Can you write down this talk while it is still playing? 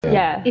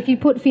Yeah. If you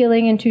put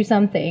feeling into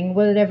something,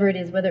 whatever it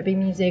is, whether it be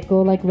music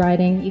or like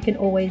writing, it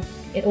always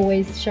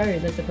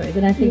shows, I suppose.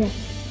 And I think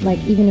like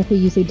even if we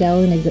use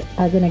Adele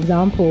as an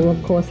example,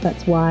 of course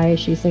that's why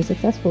she's so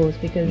successful, is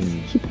because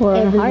she poured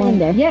her heart in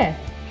there. Yeah.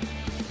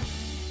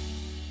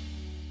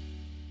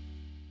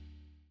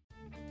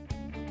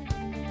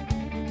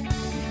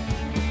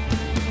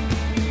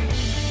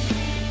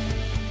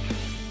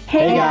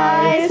 Hey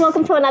guys!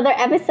 Welcome to another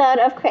episode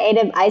of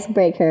Creative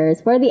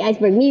Icebreakers. We're the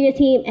Iceberg Media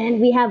team,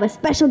 and we have a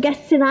special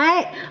guest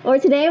tonight, or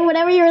today,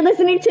 whatever you're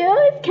listening to.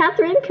 It's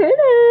Catherine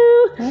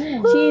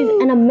Curnow. She's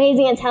an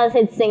amazing and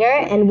talented singer,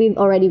 and we've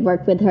already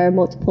worked with her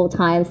multiple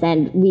times,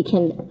 and we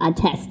can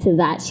attest to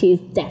that.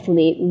 She's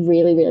definitely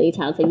really, really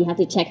talented. You have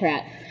to check her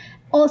out.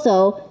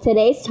 Also,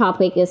 today's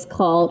topic is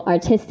called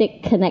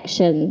Artistic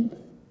Connection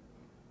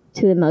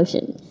to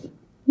Emotions.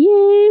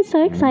 Yay!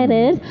 So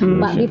excited.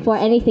 But before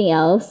anything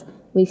else,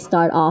 we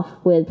start off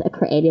with a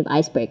creative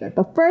icebreaker.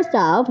 But first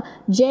off,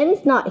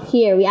 Jen's not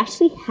here. We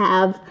actually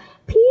have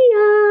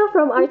Pia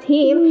from our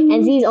team,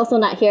 and Z's also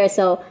not here.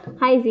 So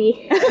hi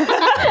Z.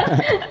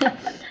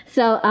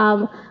 So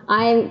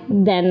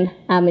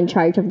I'm in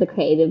charge of the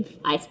creative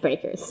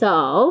icebreaker.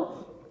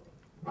 So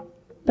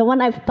the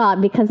one I've thought,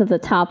 because of the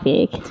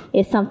topic,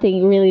 is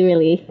something really,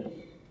 really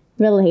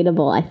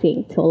relatable, I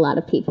think, to a lot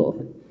of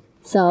people.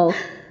 So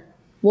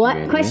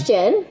what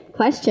question?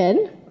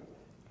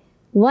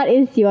 What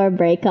is your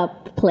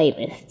breakup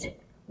playlist?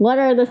 What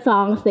are the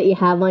songs that you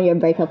have on your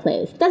breakup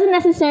playlist? Doesn't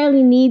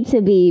necessarily need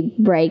to be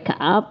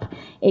breakup.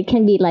 It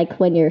can be like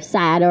when you're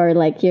sad, or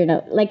like, you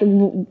know, like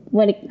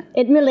when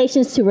it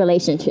relations to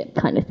relationship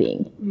kind of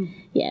thing.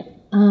 Yeah.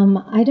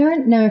 I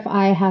don't know if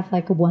I have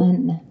like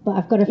one, but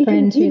I've got a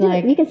friend who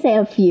like... You can say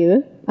a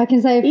few. I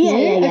can say a few?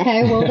 Yeah.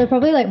 Okay, well, they're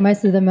probably like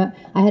most of them.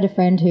 I had a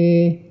friend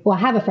who... Well,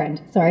 I have a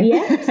friend, sorry.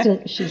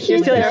 Yeah? She's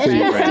still your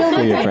friend.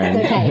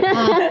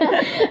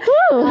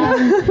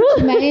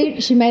 Okay.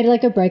 She made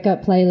like a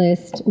breakup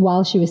playlist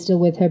while she was still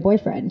with her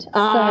boyfriend. So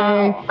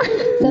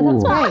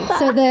that's great.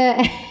 So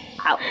the...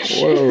 Ouch.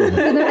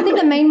 So I think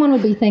the main one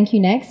would be Thank You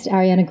Next,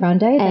 Ariana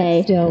Grande.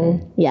 That's still...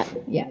 Yeah,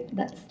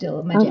 that's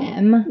still my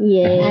jam.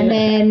 Yeah. And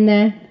then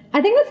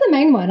I think that's the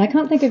main one. I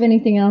can't think of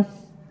anything else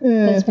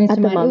that springs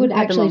to mind. It would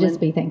actually just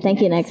be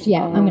Thank You Next.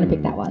 Yeah, I'm going to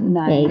pick that one.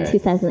 Nice.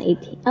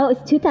 2018. Oh,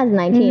 it's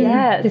 2019.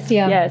 Yes. This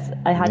year. Yes,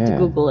 I had to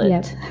Google it.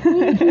 Yep.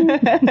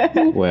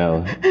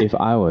 Well, if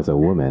I was a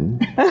woman...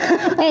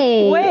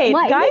 Hey, wait,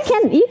 guys?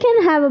 You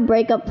can have a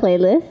breakup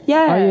playlist.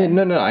 Yeah. Oh, yeah,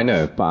 no, I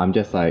know. But I'm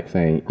just like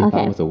saying, if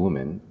I was a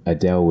woman,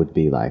 Adele would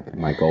be like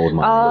my gold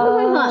mine. Oh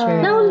my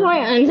god, that was my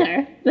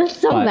answer. That's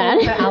so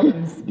bad. Her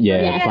albums.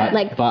 Yeah, Yeah,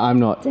 but I'm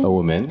not a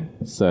woman,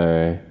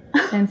 so...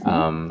 Sam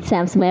Smith.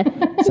 Sam Smith.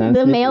 Sam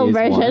The Smith male is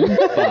version.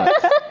 one,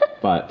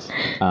 but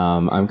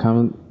I'm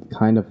kind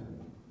of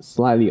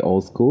slightly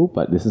old school,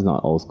 but this is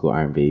not old school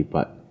R&B,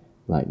 but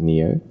like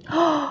Neo.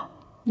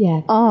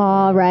 Yeah.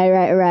 Oh,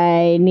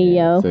 right.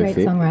 Neo. So Great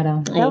sick.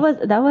 songwriter.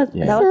 That was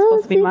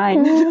supposed to be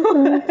mine.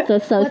 So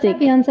What's that sick.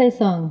 Beyonce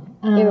song?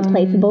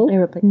 Irreplaceable.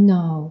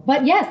 No.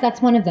 But yes,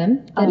 that's one of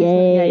them.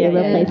 Yay,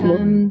 irreplaceable.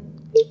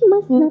 You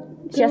must not.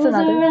 She has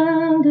another.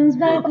 Around, comes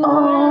back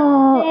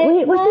Oh,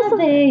 wait, what's this song?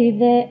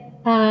 baby?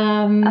 I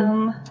can't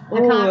remember. I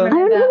don't know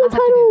the I'll have to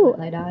title. Google it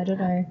later. I don't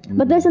know.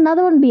 But there's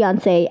another one,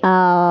 Beyonce. If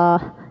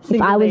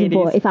I was a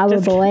boy. If I were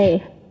a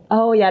boy.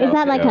 Oh, yeah. Is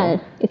that like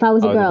a... If I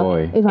was a girl.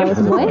 boy. If I was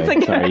a boy.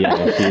 Sorry,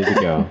 yeah, she is a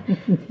girl.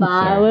 If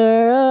I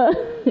were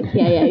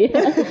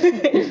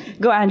Yeah.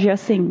 Go, Andrea,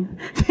 sing.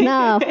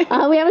 No.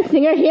 We have a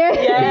singer here.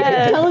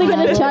 Yes. Totally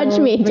gonna judge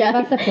me. Three of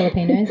us are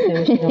Filipinos, so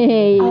we should help.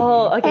 Hey.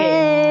 Oh,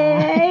 okay.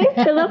 Hey.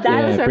 Philip,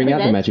 Yeah, bring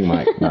out the magic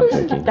mic. No, I'm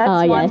joking. That's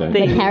Oh, one yeah. The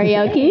thing.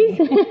 karaoke.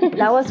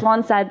 That was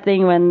one sad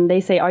thing when they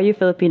say, "Are you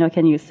Filipino?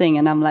 Can you sing?"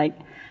 And I'm like,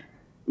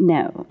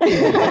 no.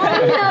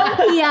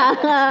 Yeah.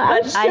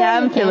 But I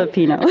am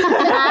Filipino.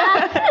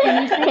 I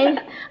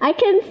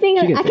can sing.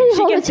 I can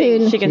hold a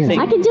tune. She can sing.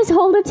 I can just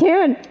hold a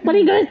tune. What are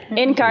you going?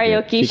 In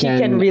karaoke, she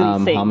can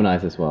really sing.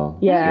 harmonize as well.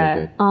 Yeah.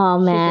 Very good. Oh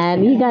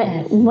man, you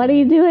guys, what are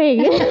you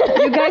doing?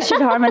 You guys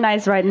should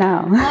harmonize right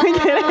now.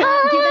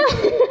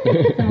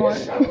 Some more.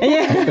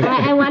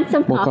 I want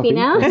some coffee coffee?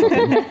 now.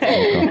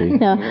 Coffee.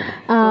 No.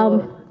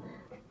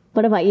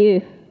 What about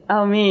you?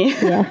 Oh, me.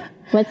 Yeah.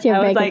 What's your I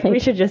was breakup like, place? we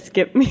should just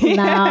skip me.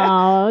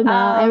 No,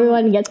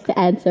 everyone gets to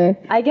answer.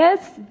 I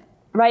guess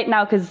right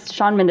now, because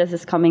Shawn Mendes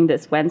is coming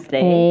this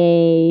Wednesday.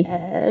 Hey,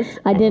 Yes.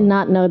 I did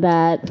not know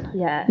that.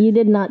 Yes. You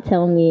did not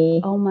tell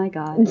me. Oh my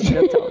God. I should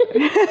have told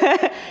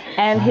her.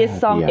 And his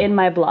song, yeah. In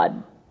My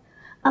Blood.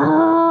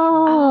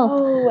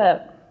 Oh. Wait.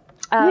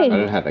 I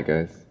don't know how that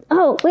goes.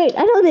 Oh, wait,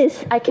 I know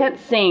this. I can't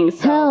sing,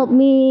 so. Help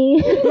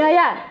me.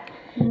 Yeah.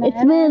 It's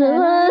been a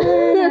while.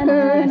 Sorry, I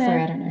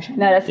don't know. No,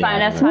 that's fine,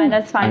 that's fine,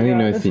 that's fine. I only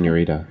know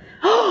Senorita.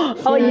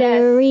 Oh, yes.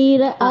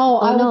 Senorita. Oh,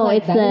 I was no, like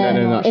it's that. the.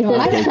 No, not It's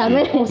the Shawn not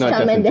Mendes.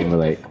 Justin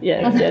Timberlake.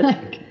 Yes, yes.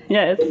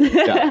 Yes.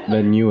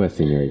 The newer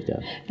Senorita.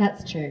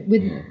 That's true.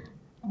 With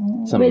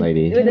Some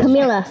lady.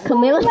 Camila,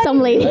 some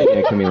lady.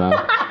 Yeah,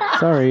 Camila.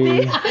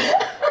 Sorry.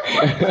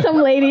 Some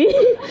lady,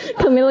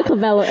 Camila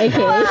Cabello,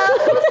 aka.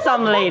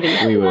 Some lady.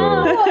 We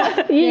will.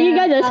 You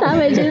guys are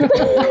savages.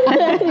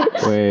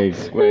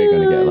 We're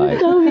gonna get like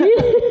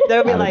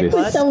They'll be out like, of this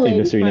what? Some lady.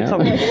 industry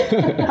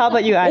now. How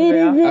about you,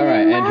 Andrea? All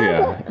right,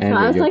 Andrea. So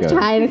I was you're like good.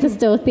 trying to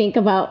still think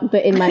about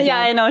the in my Yeah,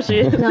 I mind. know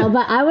she. No,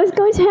 but I was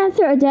going to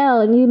answer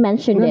Adele, and you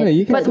mentioned No, it.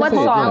 you can But what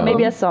say it song? now.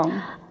 Maybe a song.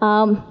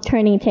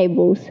 Turning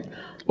tables.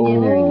 Oh,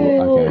 very good.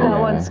 okay. That yeah.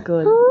 one's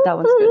good. That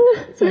one's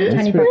good. So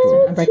Tony pretty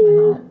Braxton, Unbreak My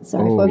Heart.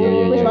 Sorry Oh, for yeah,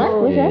 yeah, Which yeah.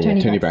 one? Which yeah, one?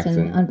 yeah. Tony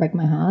Braxton, Unbreak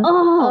My Heart.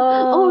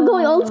 Oh, we're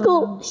going old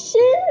school.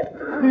 Shit.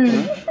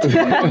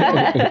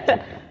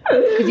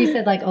 Because you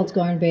said like old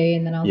school R&B,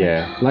 and then I was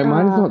Yeah, like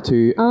mine's not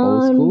too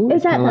old school. Is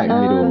It's that kind of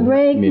like middle.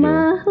 break middle.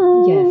 my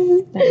heart?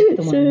 yes, that is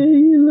the Say one.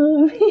 you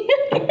love me.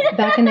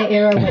 Back in the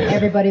era when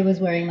everybody was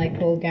wearing like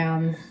ball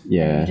gowns,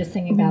 Yeah. and just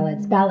singing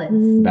ballads. Ballads,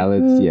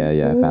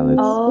 yeah, ballads.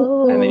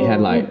 Oh. And then you had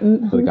like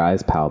for the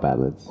guys, power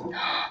ballads.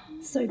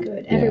 So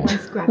good. Everyone's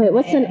scrapping. Wait,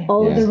 what's their an hair.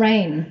 old The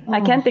Rain?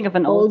 I can't think of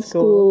an old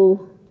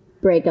school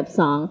breakup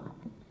song?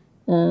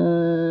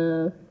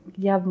 Do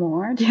you have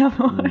more? Do you have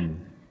more?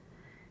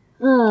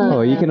 Oh,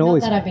 you can Now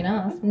always. that I've been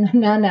asked.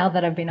 Now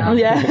that I've been asked.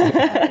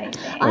 Yeah.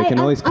 You can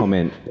always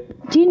comment.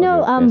 Do you know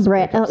your best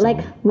bread? breakup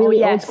Like song.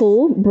 really Oh, old yes.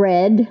 school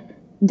bread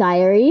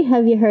diary?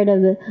 Have you heard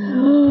of the?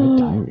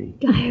 Diary.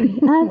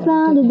 I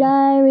found a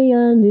diary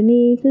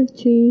underneath a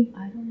tree.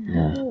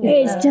 Yeah.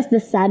 It's just the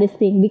saddest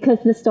thing because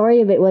the story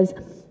of it was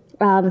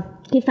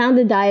he found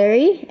the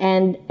diary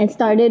and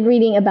started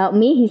reading about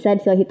me. He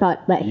said so he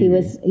thought that he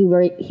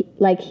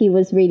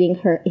was reading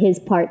his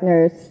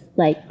partner's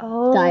like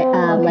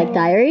like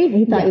diary.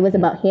 He thought it was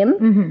about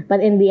him, but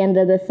in the end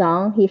of the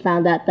song, he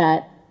found out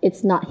that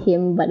it's not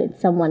him, but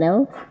it's someone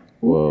else.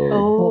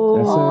 Whoa.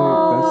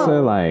 That's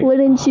so like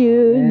Wouldn't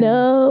you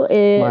know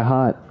it? my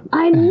heart.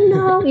 I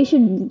know. You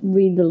should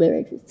read the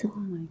lyrics. It's so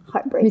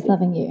heartbreaking. Who's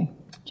Loving You?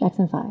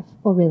 Jackson 5.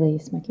 Or really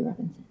Smokey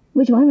Robinson.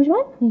 Which one? Which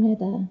one? You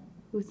know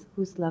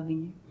Who's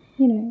loving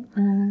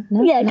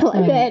no, Yeah, not go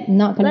doing ahead. it.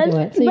 Not gonna do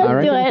it. So you I Let's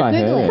reckon do if I it.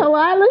 heard Google it. it. Come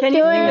on, let's Can do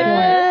you sing the it.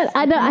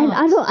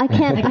 chorus? I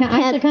can't. I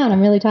actually can't.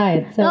 I'm really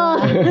tired. So Oh.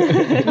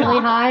 it's really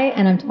high,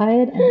 and I'm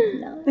tired.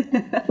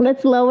 And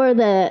Let's lower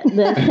the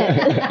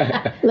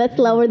let's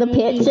lower the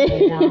pitch.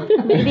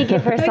 you? Maybe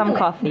give her some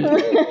coffee.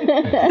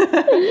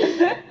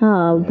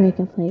 Oh,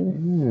 breakup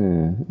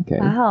playlist. Okay.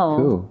 Wow.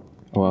 Cool.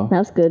 Well, That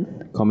was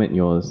good. comment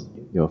your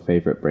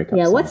favorite breakup.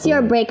 Yeah, song what's your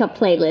below. breakup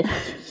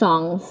playlist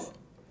songs?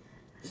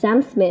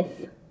 Sam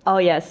Smith. Oh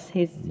yes,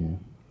 he's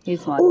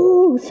one.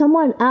 Ooh,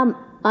 someone.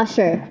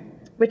 Usher.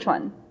 Which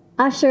one?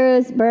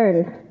 Usher's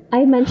Burn.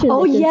 I mentioned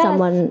Oh, this in yes.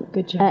 someone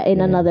Good job. in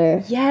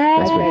another.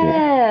 Yes.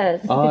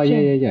 Oh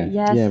yeah. Yes,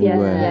 Yeah, we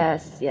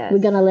were. We're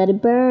gonna let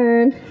it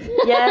burn.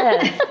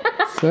 Yes.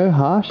 So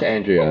harsh,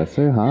 Andrea.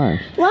 So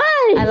harsh.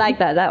 Why? I like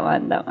that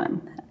one.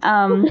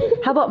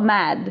 How about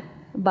Mad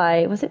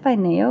was it by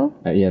Neo?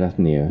 Yeah, that's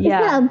Nia. Is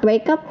Yeah. that a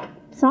breakup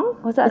song?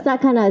 Was that- Is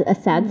that kind of a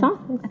sad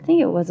song? I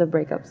think it was a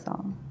breakup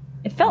song.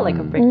 It felt like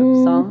a breakup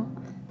song.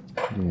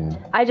 Yeah.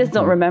 I just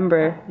don't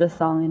remember the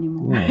song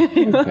anymore.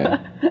 Okay.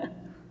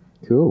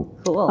 Cool.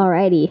 Cool.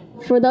 Alrighty.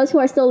 For those who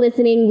are still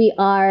listening, we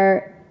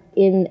are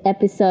in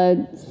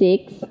episode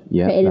 6,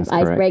 Yeah, Creative that's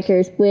correct.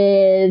 Icebreakers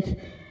with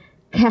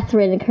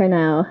Catherine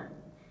Kernow.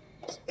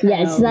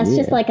 Yeah, that's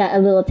just like a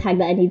little tag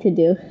that I need to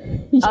do.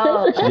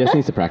 Oh, She just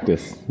needs to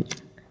practice.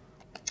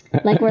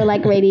 Like we're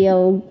like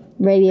radio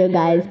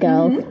guys,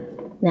 girls.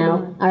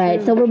 Now, all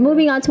right. So we're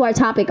moving on to our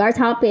topic. Our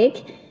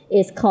topic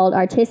is called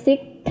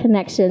Artistic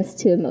Connections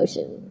to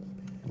Emotion.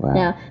 Wow.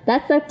 Now,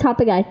 that's the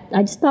topic I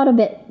just thought of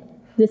it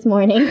this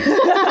morning.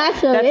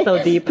 Actually, that's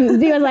so deep.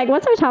 Z was like,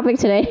 "What's our topic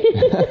today?"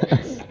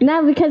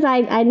 No, because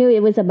I knew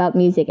it was about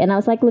music, and I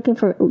was like looking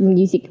for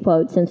music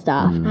quotes and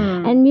stuff.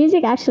 And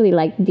music actually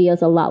like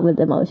deals a lot with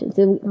emotions.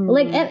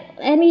 Like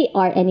any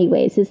art,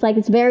 anyways. It's like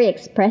it's very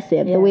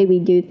expressive the way we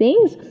do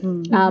things.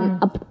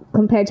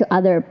 Compared to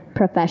other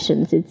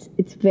professions,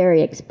 it's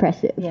very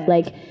expressive. Yeah.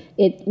 Like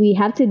we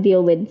have to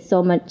deal with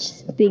so much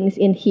things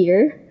in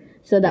here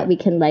so that we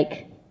can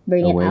like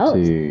bring A it way out.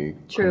 to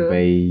True.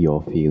 convey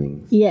your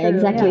feelings. Yeah,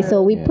 exactly. Yeah.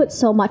 So we put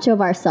so much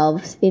of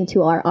ourselves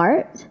into our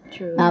art.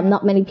 True.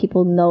 Not many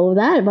people know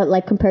that, but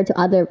like compared to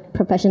other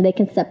professions, they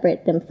can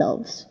separate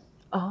themselves,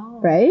 Oh.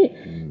 right?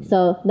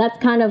 So that's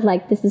kind of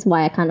like this is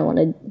why I kind of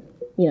wanted,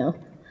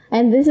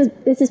 and this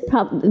is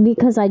probably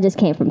because I just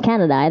came from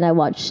Canada and I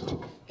watched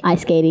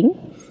ice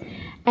skating.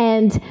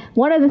 And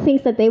one of the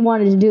things that they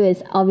wanted to do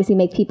is obviously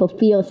make people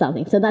feel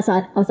something. So that's why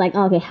I was like,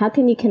 okay, how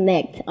can you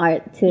connect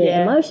art to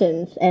Yeah.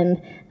 emotions? And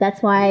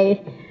that's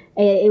why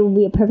it would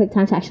be a perfect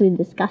time to actually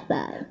discuss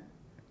that.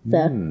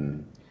 So,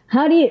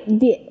 how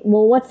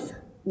what's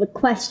the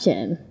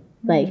question?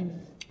 Like,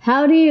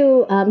 how do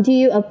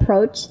you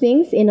approach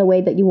things in a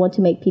way that you want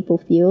to make people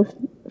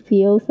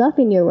feel stuff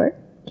in your work,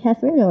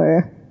 Catherine?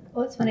 Or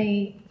Well, it's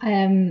funny.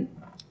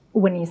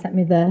 When you sent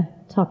me the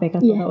topic, I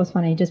thought that was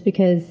funny, just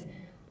because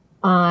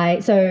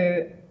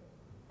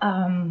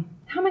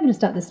how am I going to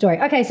start this story?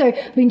 Okay, so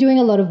I've been doing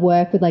a lot of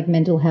work with like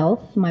mental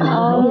health, my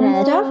mental health and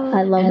Yes, stuff.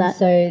 I love and that.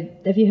 So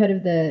have you heard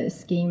of the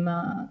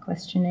schema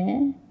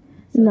questionnaire?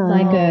 So No.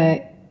 it's like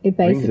it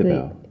Rings a basically,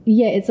 bell.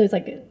 yeah, it's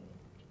like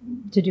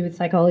to do with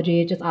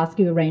psychology. It just asks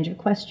you a range of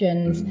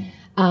questions,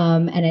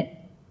 and it,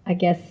 I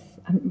guess,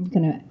 I'm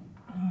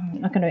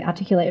not going to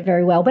articulate it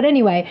very well, but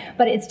anyway,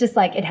 but it's just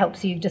like it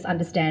helps you just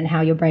understand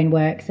how your brain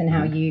works and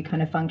how you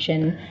kind of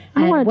function.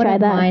 I wanna try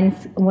that.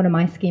 One of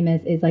my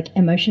schemas is like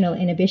emotional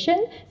inhibition.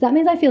 So that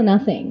means I feel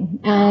nothing,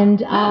 and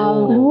which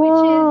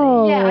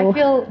Whoa. is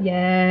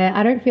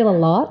I don't feel a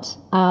lot,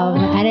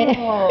 and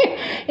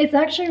it's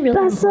actually really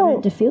That's so-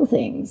 important to feel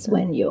things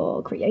when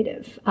you're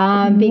creative.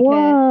 Because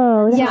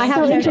Whoa, that's I have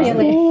so no interesting.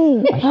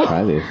 feeling. I should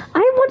try this. I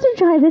want to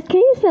try this. Can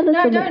you send us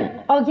No, some? don't.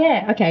 Oh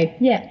yeah, okay,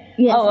 yeah.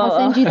 Yes. I'll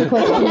send you the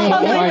questionnaire.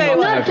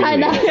 Try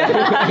not to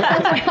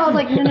have try feelings. I was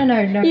like,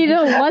 no. You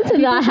don't want to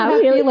not have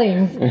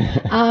feelings.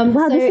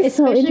 Wow, this is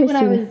so especially when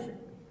I was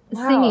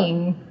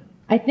interesting.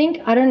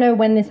 singing. I don't know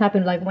when this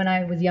happened. Like when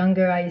I was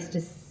younger, I used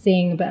to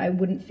sing, but I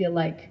wouldn't feel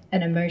like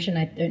an emotion.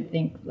 I don't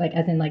think like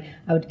as in like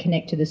I would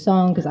connect to the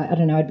song because I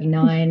don't know. I'd be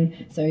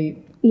 9, so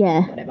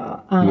Yeah.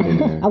 whatever.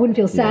 I wouldn't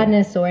feel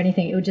sadness or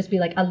anything. It would just be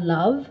like a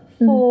love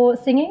for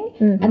singing.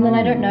 And then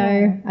I don't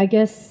know, I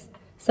guess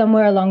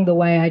somewhere along the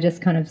way I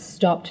just kind of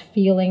stopped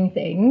feeling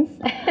things.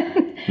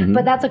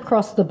 But that's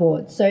across the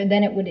board. So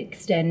then it would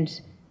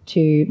extend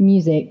to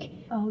music.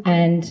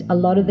 And a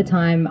lot of the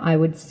time I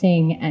would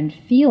sing and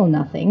feel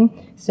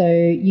nothing. So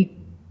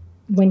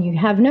when you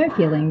have no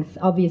feelings,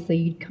 obviously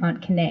you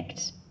can't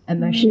connect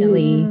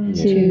emotionally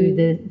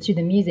to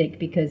the music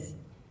because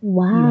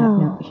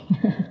Wow.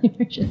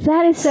 emotions.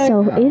 That is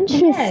so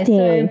interesting.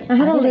 Yeah, so I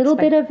had a little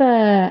bit of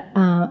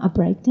a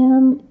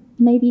breakdown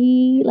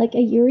maybe like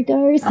a year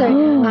ago. So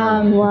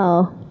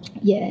Wow.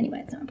 yeah, anyway,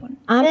 it's not important.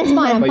 It's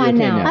fine. I'm But you're fine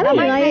okay now. now. I mean, I'm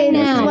like, fine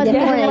this is now. what's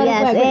Yeah, important. a lot of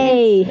Yes. work with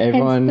Hey.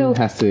 Everyone so-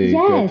 has to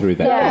go Yes, through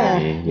that yeah.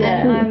 journey.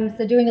 Yeah. And I'm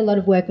so doing a lot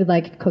of work with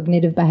like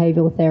cognitive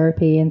behavioral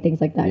therapy and things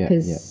like that Yeah,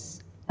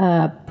 because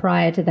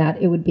prior to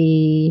that it would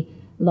be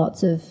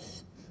lots of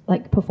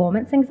like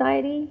performance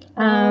anxiety.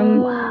 So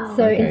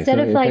Okay, instead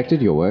so of it like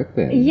affected your work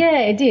then. yeah,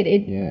 it did.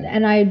 Yeah.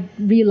 And I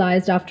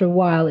realized after a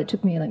while, it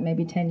took me like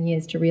maybe 10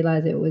 years to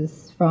realize it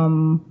was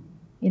from,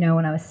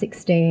 when I was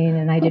 16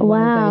 and I did one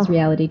Wow. of those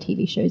reality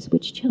TV shows,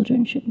 which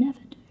children should never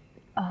do.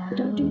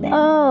 Don't do that.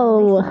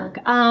 Oh.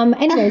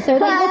 Anyway, so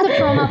like lots of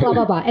trauma, blah,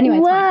 blah, blah. Anyway,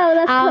 it's Wow, fine.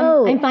 that's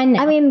cool. I'm fine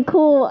now. I mean,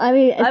 cool. I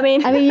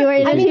mean, you were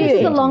in a this is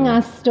a shoot. long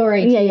ass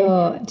story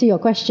to your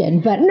question,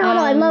 but No,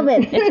 I love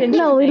it.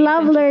 No, we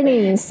love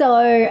learning. So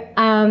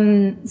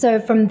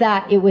from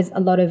that, it was a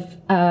lot of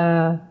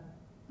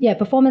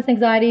performance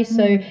anxiety.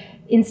 So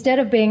instead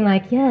of being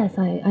like, yes,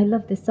 I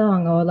love this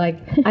song, or like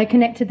I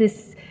connect to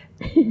this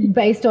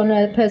based on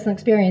a personal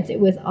experience, it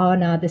was, oh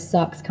no, this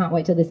sucks. Can't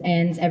wait till this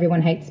ends.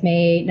 Everyone hates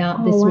me. No,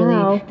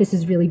 wow. this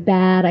is really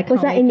bad. I can't.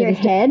 Was that wait in for your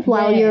this to-" head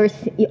while Yeah.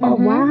 you were? Oh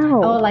wow.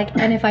 Or like,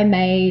 and if I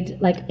made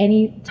like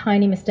any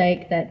tiny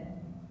mistake that,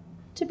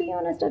 to be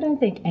honest, I don't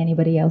think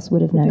anybody else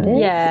would have noticed.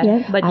 Yeah,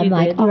 Yeah. but I'm you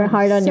like, did. You were "Oh,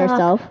 hard on suck.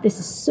 yourself." This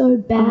is so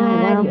bad.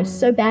 wow. You're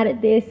so bad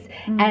at this.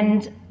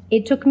 And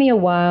it took me a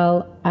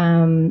while,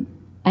 and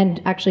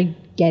actually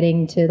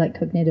getting to like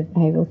cognitive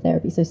behavioral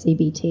therapy, so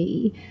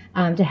CBT,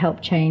 to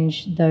help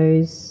change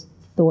those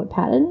thought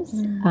patterns.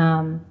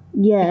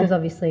 Yeah. Because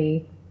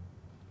obviously,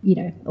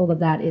 all of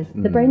that is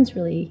the brain's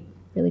really,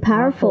 really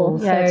Powerful.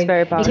 powerful. Yeah, it's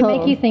very It can powerful.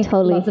 make you think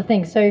Totally. lots of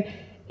things. So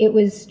it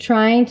was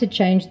trying to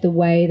change the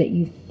way that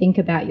you think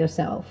about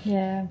yourself.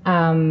 Yeah.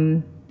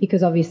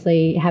 Because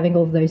obviously having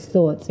all of those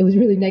thoughts, it was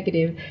really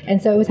negative.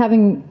 And so it was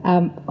having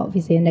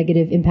obviously a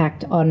negative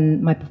impact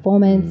on my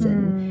performance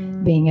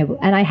and being able,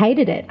 and I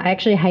hated it. I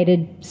actually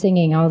hated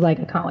singing. I was like,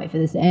 I can't wait for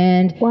this to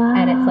end. Wow.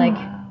 And it's like,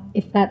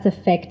 if that's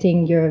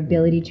affecting your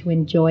ability to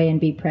enjoy and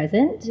be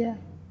present, Yeah.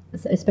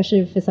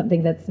 especially for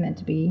something that's meant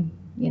to be,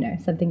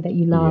 something that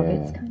you love, Yeah.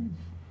 it's kind of,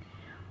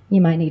 you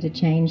might need to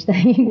change that.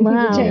 You need to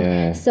Wow. change.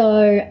 Yeah.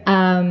 So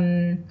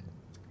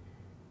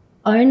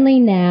only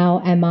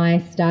now am I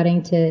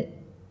starting to,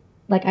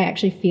 like, I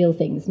actually feel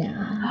things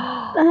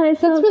now. That is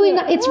so It's really,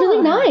 cool. it's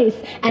really nice,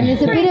 and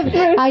there's a bit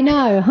of, I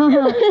know, who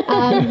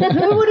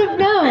would have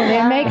known?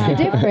 It makes a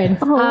difference.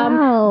 Oh,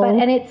 wow.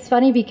 And it's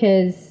funny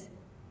because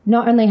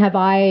not only have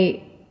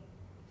I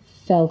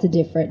felt a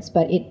difference,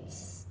 but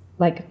it's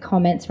like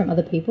comments from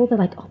other people. They're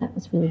like, "Oh, that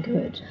was really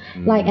good."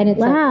 Like, and it's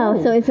Wow,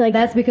 like, oh, so it's like-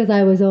 that's because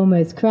I was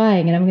almost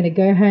crying, and I'm going to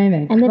go home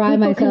and then cry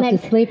people myself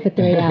connect. to sleep for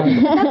 3 hours.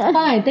 That's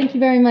fine. Thank you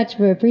very much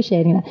for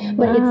appreciating that.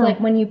 But it's like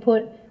when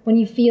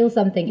you feel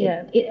something,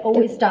 Yeah. it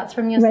always starts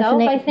from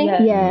yourself. Resonate. I think.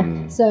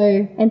 Yeah.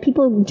 So And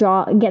people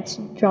gets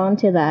drawn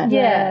to that.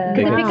 yeah,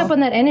 They they can- pick up on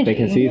that energy. They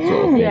can see it's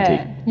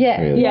authentic.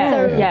 Yeah. Really. Yeah.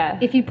 So Yeah.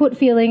 if you put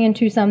feeling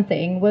into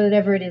something,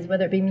 whatever it is,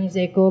 whether it be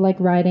music or like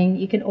writing,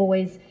 it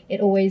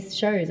always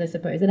shows, I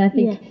suppose. And I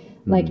think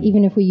like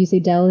even if we use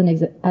Adele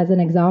as an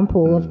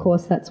example, of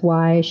course that's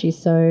why she's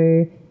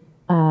so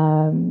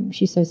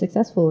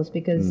successful, is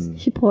because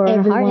She poured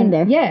her heart in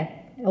there. Yeah.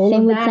 all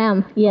Same of with that,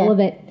 Sam. Yeah. all of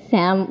it.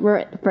 Sam,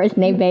 we're first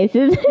name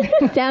basis.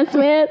 Sam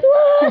Smith.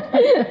 What?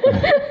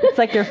 It's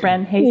like your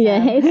friend. Hey, Sam. Yeah,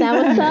 hey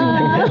Sam, what's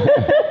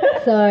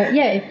up? So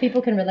yeah, if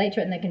people can relate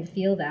to it and they can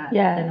feel that,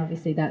 Yeah. then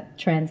obviously that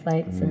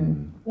translates.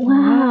 And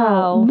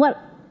Wow. What?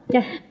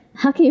 yeah,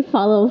 How can you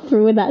follow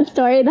through with that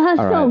story? That's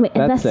All so right,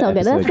 that's so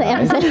good. That's the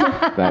guys.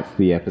 episode. That's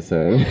the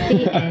episode.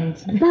 the end.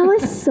 That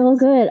was so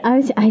good.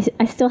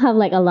 I still have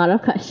like a lot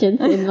of questions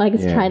and like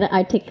Yeah. trying to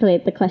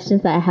articulate the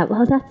questions that I have.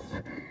 Oh, that's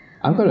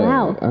I've got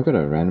Wow. I've got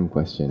a random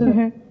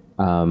question.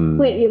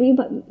 wait.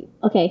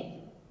 Okay.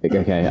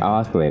 Okay, I'll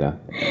ask later.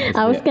 It's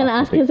I a was bit gonna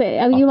off ask topic.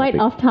 because you might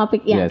off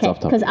topic. Yeah, it's okay. off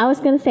topic. Because I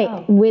was gonna say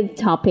with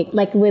topic,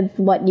 like with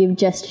what you've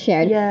just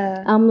shared.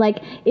 Yeah. Like,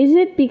 is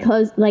it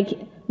because like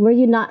were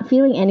you not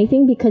feeling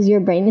anything because your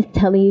brain is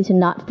telling you to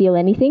not feel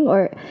anything,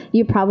 or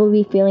you're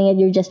probably feeling it?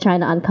 You're just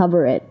trying to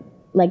uncover it.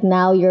 Like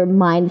now your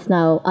mind's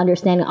now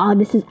understanding. Oh,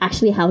 this is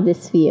actually how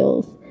this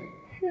feels.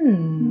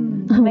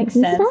 Makes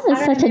sense. That is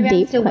I don't such know, a maybe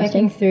deep I'm still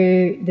question. working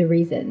through the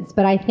reasons,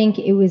 but I think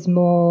it was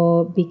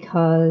more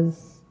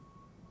because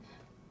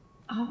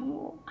I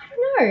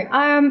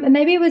don't know.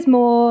 Maybe it was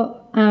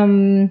more.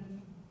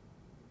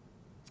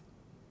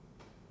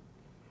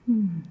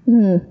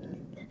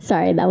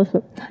 Sorry, that was.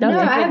 No,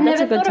 I've That's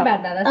never a good thought topic.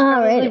 about that. That's Oh,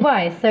 probably really?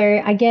 why.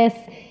 So I guess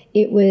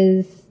it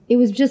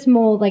was just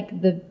more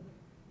like the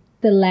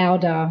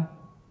louder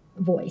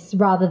voice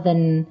rather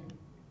than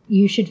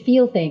you should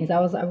feel things. I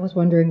was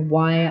wondering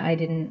why I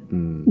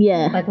didn't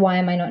Yeah. like why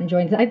am I not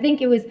enjoying this? I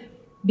think it was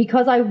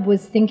because I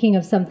was thinking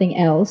of something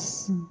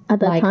else At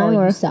that like time, oh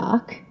or you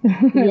suck.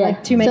 Yeah.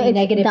 Like too many So it's-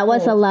 negative that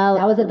was thoughts. allowed-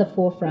 That was at the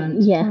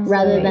forefront. Yeah,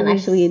 rather So than it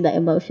was- actually the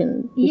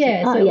emotion.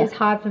 Yeah, so Oh, it yeah. was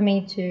hard for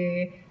me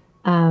to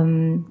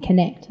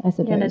connect, I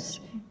suppose, that's-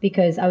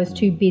 because I was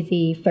too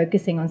busy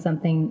focusing on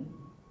something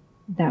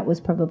that was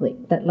probably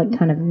that like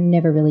kind of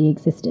never really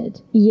existed.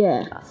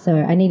 Yeah. So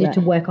I needed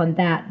to work on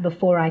that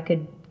before I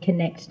could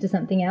connect to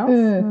something else.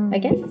 I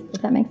guess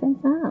if that makes sense.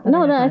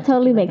 No, that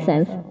totally makes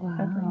sense.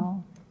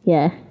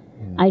 Yeah.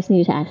 I just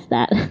need to ask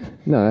that.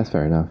 No, that's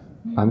fair enough.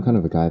 I'm kind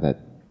of a guy that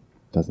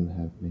doesn't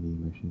have many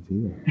emotions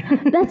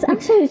either. That's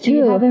actually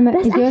true.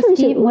 That's is your actually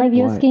scheme, true. one of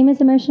your Why? schemas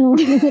emotional?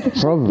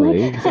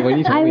 Probably. So when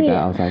you told I me mean-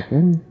 that, I was like,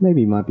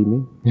 maybe it might be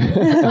me.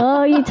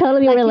 Oh, you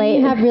totally Can relate.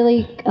 you have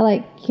really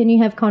can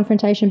you have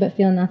confrontation but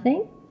feel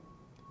nothing?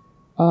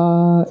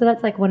 So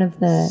that's like one of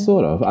the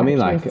Sort of. I mean,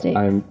 like,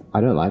 characteristics.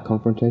 I don't like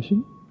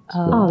confrontation.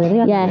 Oh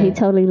really? Yeah, he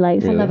totally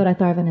likes I it. love it. I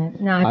thrive in it.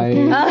 No, I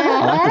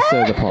like to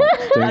stir the pot.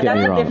 Don't get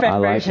me That's a wrong. different I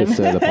like to version.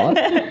 stir the pot.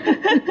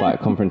 But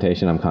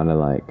confrontation, I'm kind of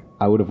like,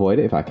 I would avoid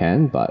it if I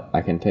can, but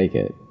I can take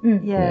it.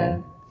 Yeah.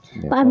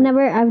 But I've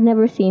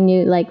never seen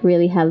you like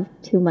really have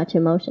too much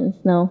emotions.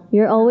 No,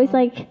 you're always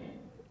like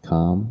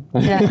Calm.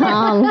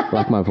 calm.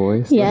 Like my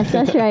voice. Yes,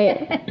 that's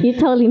right. You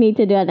totally need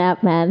to do an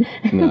app, man.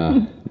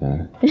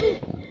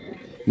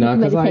 No,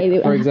 because like,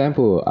 Meditative. for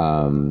example,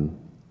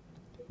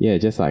 yeah,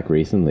 just like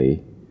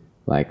recently,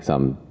 like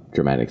some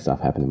dramatic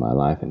stuff happened in my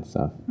life and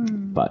stuff.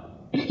 But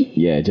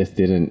yeah, it just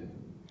didn't.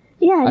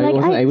 Yeah, I like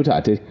wasn't able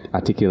to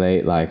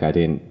articulate. Like I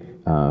didn't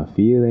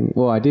feel any.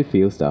 Well, I did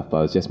feel stuff, but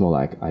it was just more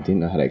like I didn't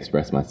know how to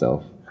express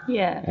myself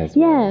Yeah. as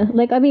well. yeah,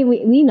 like I mean,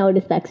 we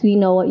noticed that because we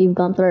know what you've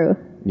gone through,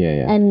 Yeah,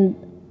 yeah. and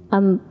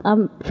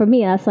for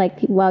me, that's like,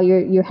 wow,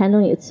 you're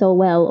handling it so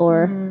well,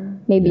 or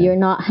maybe Yeah. you're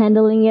not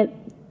handling it.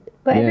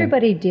 but Yeah.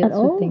 everybody deals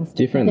all? with things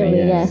Differently,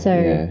 Differently, yeah. yeah.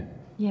 So- yeah.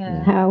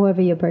 Yeah.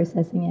 However you're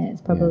processing it,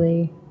 it's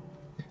probably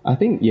I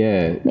think,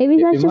 yeah.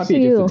 Maybe that's it might just be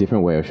just you. a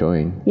different way of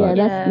showing. Yeah, but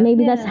that's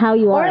maybe that's how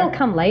you or it'll are.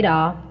 come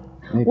later.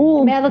 maybe.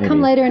 Maybe it'll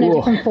come later in a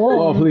different form.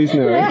 Oh, please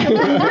no.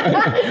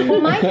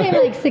 Well, mine came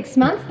like 6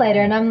 months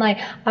later, and I'm like,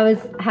 I was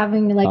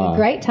having like a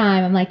great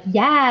time. I'm like,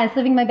 yes,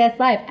 living my best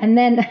life, and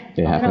then I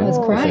happened. was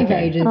It's crying for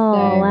okay. ages. Oh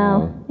so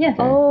wow. yeah,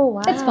 Oh,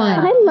 wow. it's fine.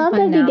 I love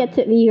Fine that you now. get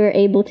to you're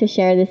able to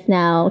share this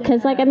now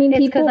because like I mean It's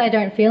people because I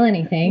don't feel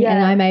anything, and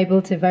Yeah. I'm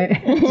able to vote.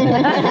 Vocalize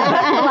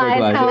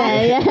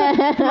it.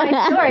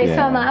 my story, so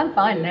Yeah. I'm like, I'm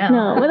fine now.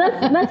 No, but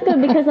that's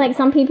good because like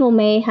some people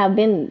may have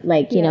been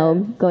like you know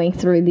going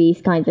through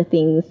these kinds of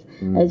things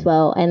as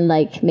well, and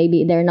like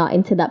maybe they're not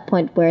into that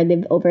point where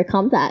they've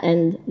overcome that,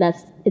 and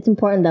it's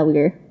important that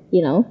we're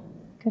you're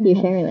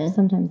sharing that.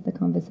 Sometimes the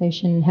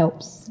conversation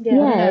helps.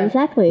 Yeah,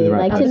 exactly. The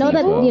right Like to know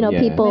that person as well,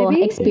 yeah. people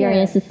Maybe?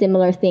 experience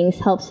similar things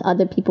helps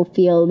other people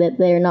feel that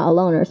they're not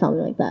alone or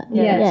something like that.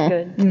 Yeah, that's Yeah.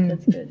 good.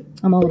 That's good.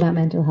 I'm all about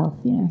mental health,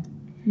 you know.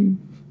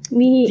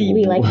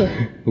 We like it.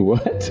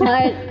 What? It's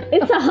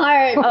a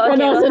heart. For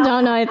those who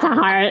don't know, it's a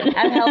heart.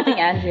 I'm helping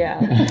Andrea.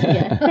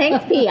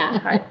 Thanks,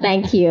 Pia.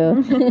 Thank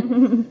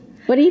you.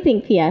 What do you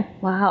think, Pia?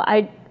 Wow,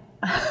 I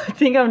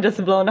think I'm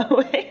just blown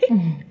away.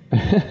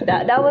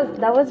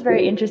 that was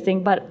very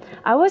interesting. But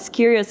I was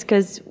curious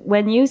because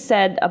when you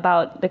said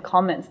about the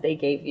comments they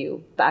gave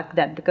you back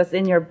then, because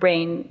in your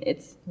brain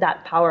it's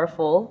that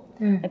powerful,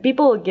 and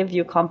people will give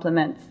you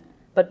compliments,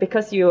 but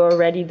because you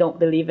already don't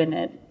believe in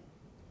it,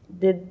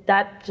 did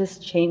that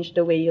just change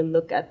the way you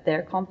look at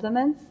their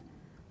compliments?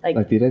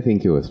 Like, did I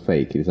think it was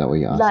fake? Is that what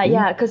you're asking? Like,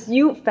 yeah, because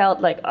you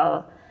felt like,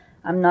 oh,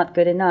 I'm not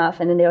good enough,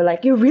 and then they were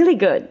like, you're really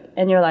good,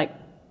 and you're like,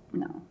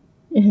 no.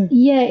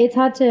 Yeah, it's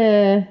hard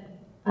to.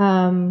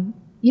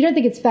 You don't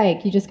think it's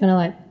fake. You just kind of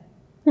like.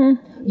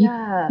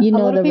 Yeah. You A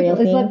know lot the of people, real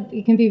it's thing. like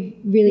it can be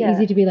really Yeah.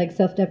 easy to be like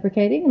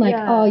self-deprecating, like,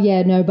 Yeah. oh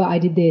yeah, no, but I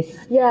did this,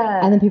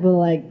 Yeah. and then people are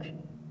like,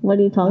 What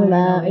are you talking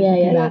about? Yeah,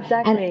 yeah. Yeah,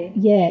 exactly.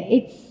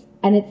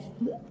 And it's.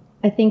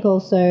 I think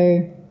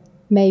also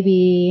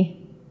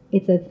maybe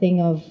it's a thing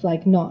of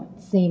like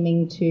not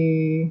seeming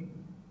to,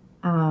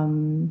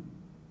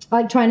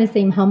 like trying to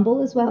seem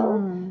humble as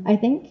well. I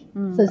think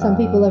so. Some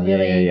people are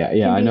really yeah.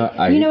 can I be-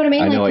 know. you know what I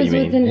mean? I know Like what you because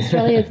mean. within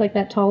Australia, it's like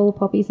that tall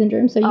poppy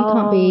syndrome. So you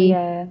can't Oh, be.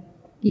 yeah.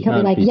 You can't be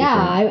can't like, be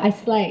yeah, different. I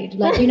slayed.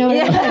 Like, you know what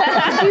I mean?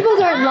 Like, people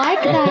don't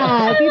like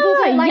that. People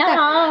don't like that.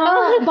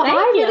 Oh, but I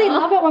really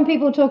love it when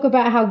people talk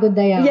about how good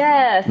they are.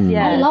 Yes, Mm.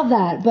 yes. I love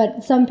that,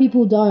 but some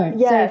people don't.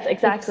 Yes, so if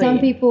exactly. some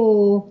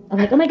people are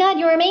like, "Oh my God,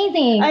 you're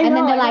amazing," I and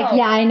then know, they're I like, know.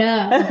 "Yeah, I know,"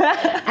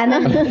 and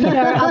then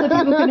other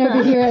people can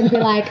overhear it and be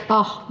like,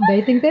 "Oh,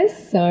 they think they're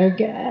so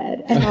good,"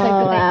 and it's like,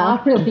 but they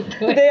are really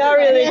good. They are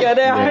really good.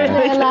 They are And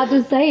really they're allowed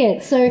to say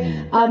it. So,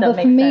 that but for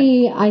makes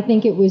me, I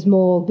think it was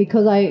more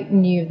because I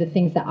knew the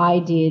things that I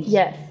did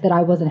Yes. that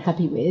I wasn't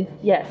happy with.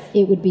 Yes.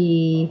 It would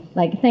be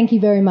like, thank you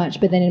very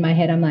much. But then in my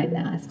head, I'm like,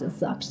 nah, it still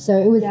sucked. So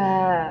it was,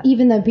 Yeah.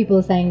 even though people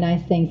are saying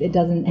nice things, it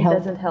doesn't help.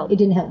 doesn't help. It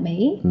didn't help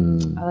me.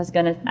 I was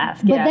gonna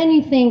ask. But yeah. then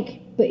you think,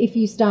 but if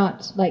you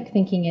start like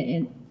thinking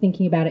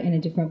about it in a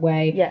different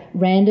way, Yeah.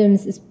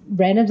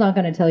 randoms aren't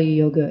going to tell you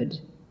you're good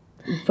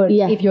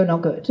Yeah. if you're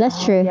not good.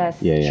 That's true.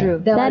 yes, Yeah, yeah.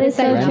 true. They'll That either is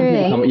say so one true.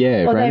 thing, Come-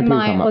 yeah, or they random people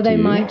might, come or up they to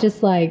you might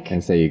just like,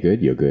 and say you're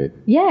good, you're good.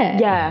 yeah,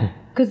 Yeah.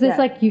 because there's Yeah.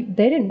 like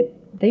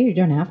they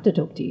don't have to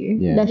talk to you.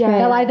 Yeah. That's Yeah.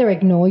 They'll right. either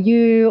ignore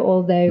you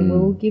or they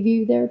will give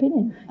you their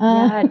opinion.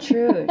 Yeah,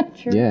 true.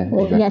 True. Yeah,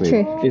 exactly. yeah,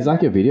 true. It's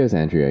like your videos,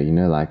 Andrea. You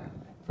know, like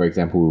for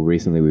example,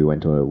 recently we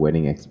went to a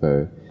wedding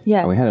expo. Yeah.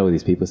 And we had all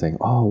these people saying,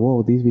 "Oh,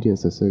 whoa, these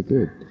videos are so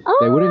good." Oh,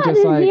 they wouldn't I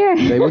just didn't hear.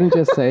 they wouldn't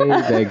just say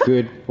they're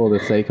good for the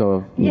sake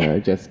of you know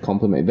just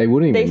compliment. They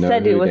wouldn't even They know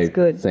said it who was they're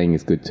good. saying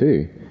is good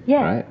too.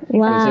 Yeah. Right.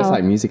 Wow. So it's just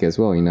like music as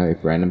well. You know,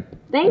 if random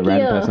Thank a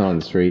random you. person on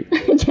the street.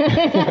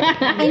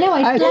 I know,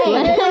 I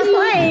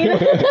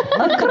slayed.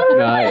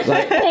 No,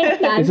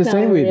 like, it's the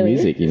same with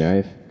music, you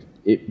know.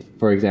 If,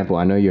 for example,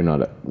 I know you're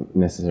not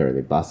necessarily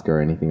a busker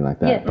or anything like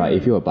that, Yeah. but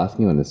if you're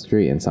busking on the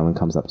street and someone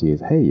comes up to you and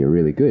says, "Hey, you're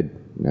really good,"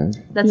 you know,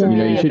 That's Yeah. a you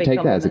know, really you should big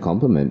take that as a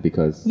compliment. compliment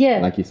because, Yeah.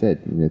 like you said,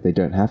 you know, they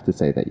don't have to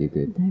say that you're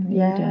good.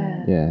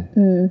 Yeah. Yeah,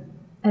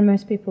 And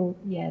most people,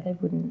 they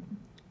wouldn't.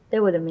 They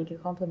wouldn't make a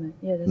compliment.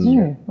 Yeah, that's Mm.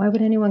 true. No. Why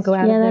would anyone go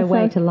out Yeah, of their that way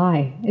sounds- to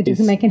lie? It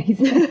doesn't It's- make any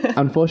sense.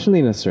 Unfortunately,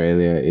 in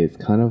Australia, it's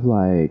kind of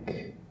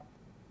like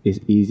it's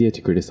easier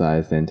to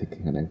criticize than to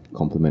kind of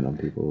compliment on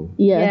people.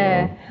 Yeah.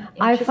 Yeah,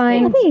 I Interesting.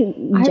 find I think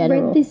I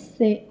general. read this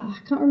thing. I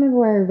can't remember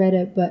where I read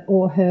it, but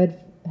or heard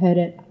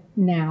it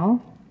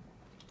now.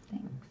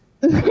 Thanks.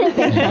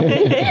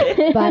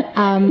 But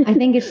I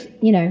think it's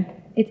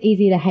it's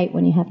easy to hate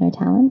when you have no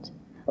talent.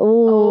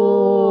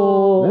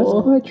 Oh.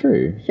 That's quite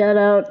true. Shout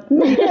out.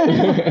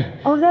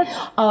 Oh, that's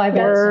I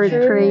Word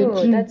true.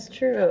 preach. That's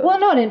true. Well,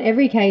 not in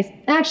every case.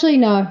 Actually,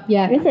 no.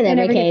 Yeah, It's in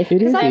every case.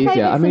 It is 'Cause I've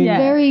easier. had I some mean,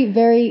 very,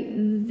 very,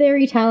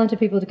 very talented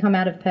people to come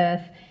out of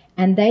Perth,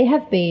 and they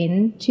have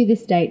been to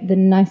this date the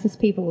nicest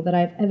people that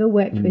I've ever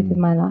worked with in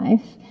my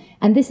life.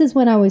 And this is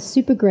when I was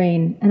super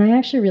green, and I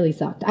actually really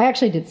sucked. I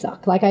actually did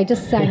suck. Like I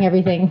just sang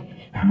everything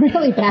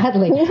really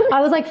badly.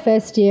 I was like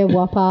first year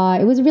Whopper.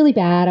 It was really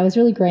bad. I was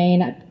really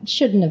green. I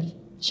shouldn't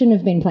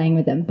have been playing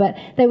with them, but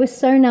they were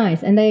so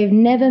nice, and they've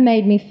never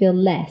made me feel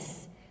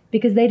less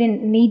because they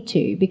didn't need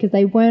to, because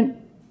they weren't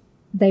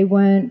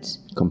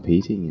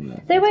competing in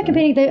that. they weren't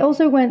competing. They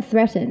also weren't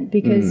threatened,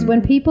 because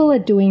when people are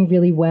doing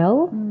really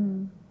well,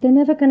 they're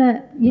never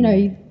gonna,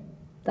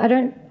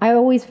 I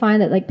always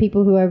find that like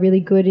people who are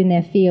really good in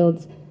their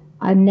fields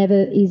are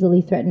never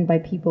easily threatened by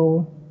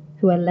people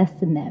who are less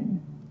than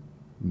them.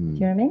 Do you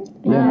know what I mean?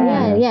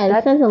 Yeah. It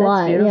That's- says a that's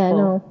lot. Yeah, beautiful.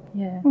 no.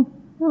 Yeah.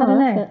 I don't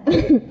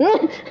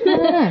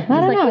know.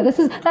 I don't know.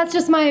 That's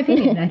just my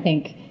opinion, I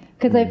think.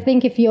 Because I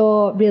think if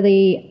you're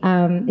really,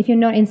 if you're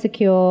not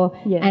insecure,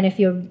 and if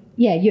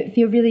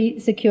you're really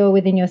secure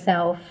within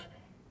yourself,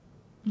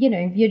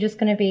 you're just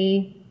gonna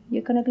be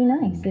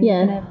nice. And you're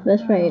Yeah, gonna-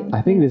 that's right.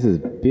 I think this is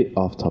a bit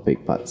off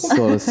topic, but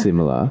sort of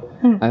similar.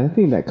 I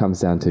think that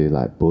comes down to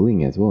like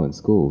bullying as well in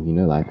school. You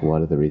know, like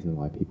what are the reasons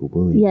why people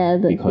bully? Yeah,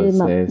 because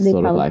they're they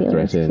sort of probably like feel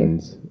insecure.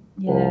 threatened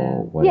Yeah.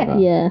 or whatever.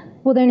 Yeah.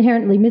 Well, they're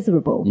inherently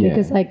miserable Yeah.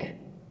 because like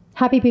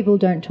happy people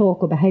don't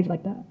talk or behave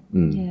like that.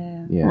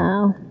 Yeah. Yeah.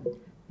 Wow.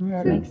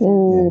 That makes sense.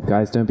 Oh.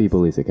 Guys, don't be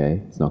bullies,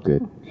 okay? It's not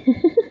good.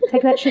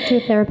 Take that shit to a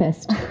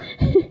therapist.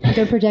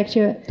 Don't project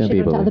your Don't be shit a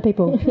onto bully. other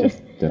people. Don't be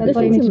That's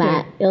what you Listen need to to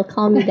Matt. It'll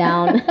calm me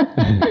down.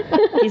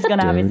 He's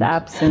gonna have his Don't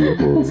abs soon.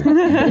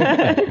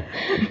 bully.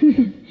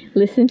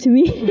 Listen to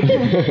me.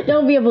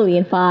 Don't be a bully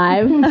in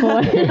 5,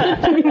 4,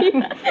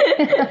 3.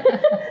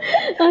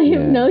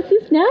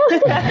 Hypnosis now?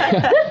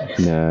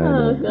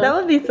 No. That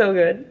would be so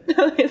good.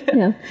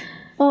 Yeah.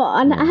 Oh,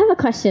 and I have a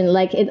question.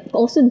 Like, it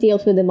also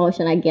deals with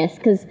emotion, I guess,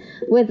 because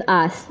with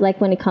us,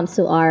 like when it comes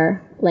to our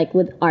like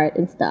with art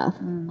and stuff,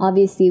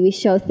 obviously we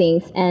show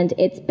things and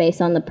it's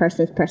based on the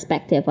person's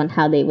perspective on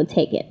how they would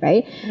take it,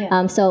 right?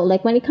 So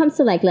like when it comes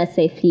to like, let's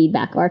say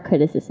feedback or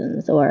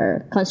criticisms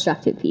or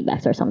constructive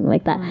feedbacks or something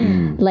like that,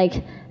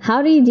 like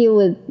how do you deal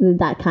with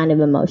that kind of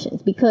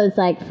emotions? Because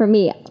like for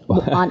me,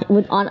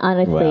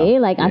 honestly,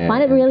 like I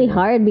find it really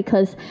hard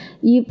because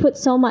you put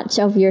so much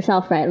of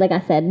yourself, right? Like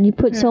I said, you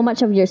put so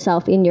much of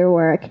yourself in your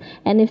work,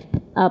 and if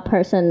a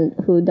person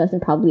who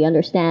doesn't probably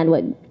understand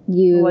what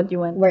you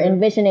were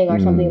envisioning or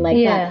something like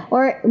that,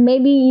 or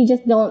maybe you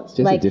just don't just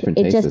like a different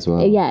taste as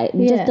well.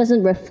 It just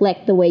doesn't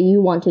reflect the way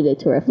you wanted it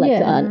to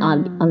reflect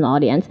on the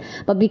audience.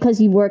 But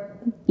because you work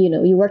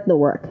the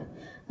work,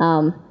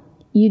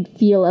 you'd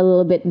feel a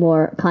little bit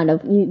more kind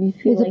of you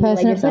feel it's a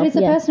personal, but it's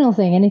a personal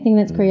thing. Anything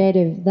that's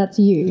creative, that's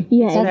you.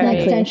 Yeah, that's an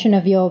extension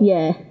of your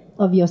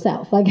of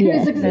yourself. Like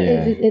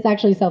it's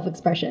actually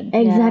self-expression.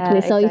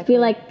 Exactly. So you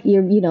feel like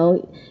you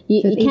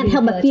can't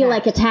help but feel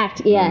like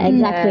attacked. Yeah,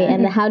 exactly.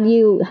 And how do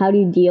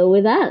you deal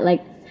with that?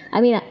 Like, I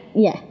mean,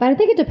 but I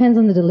think it depends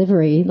on the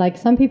delivery. Like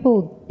some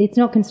people, it's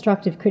not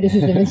constructive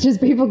criticism. It's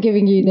just people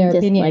giving you their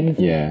opinions.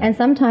 And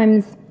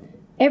sometimes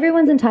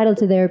everyone's entitled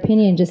to their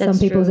opinion. Just some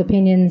people's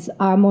opinions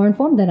are more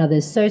informed than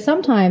others. So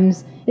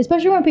sometimes,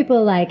 especially when people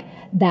are like,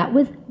 that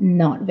was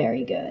not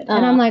very good.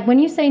 And I'm like, when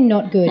you say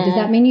not good, does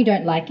that mean you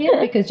don't like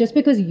it? Because just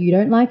because you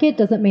don't like it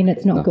doesn't mean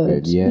it's not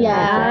good.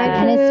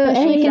 And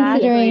especially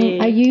considering,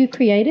 are you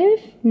creative?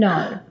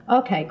 No.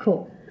 Okay,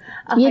 cool.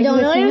 You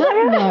don't know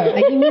anything? No.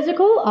 Are you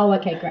musical? Oh,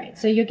 okay, great.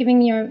 So you're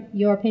giving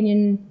your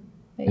opinion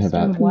based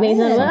on what? Something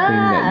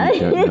that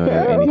you don't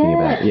know anything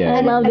about. Yeah. I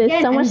love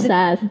this. So much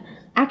sass.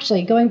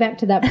 Actually, going back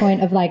to that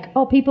point of like,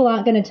 oh, people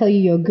aren't going to tell you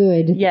you're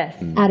good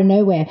out of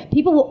nowhere.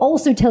 People will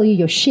also tell you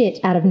you're shit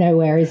out of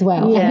nowhere as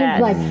well. Yes. And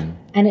it's like,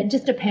 and it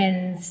just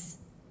depends.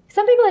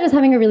 Some people are just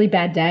having a really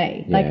bad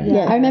day. Like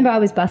I remember I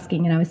was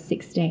busking and I was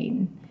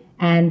 16,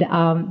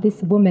 and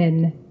this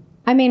woman.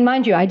 I mean,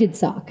 mind you, I did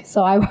suck,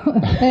 so I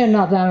did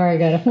not sound very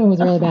good. It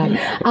was really bad.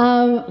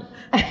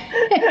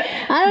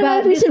 I don't know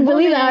if we should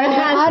believe that.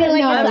 I feel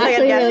like it's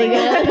actually really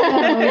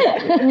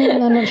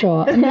good. I'm not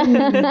sure.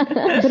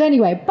 But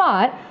anyway,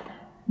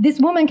 this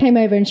woman came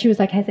over and she was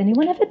like, has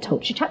anyone ever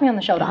told? She tapped me on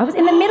the shoulder. I was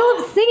in the middle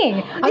of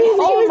singing.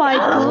 Oh my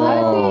God.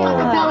 I was singing a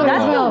cappella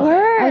as well.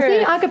 I was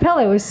singing a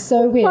cappella. It was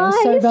so weird. I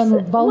was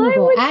so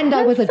vulnerable. And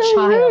I was a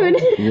child.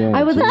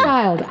 I was a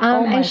child.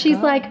 And she's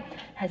like,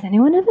 has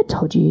anyone ever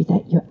told you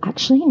that you're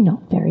actually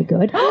not very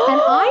good? And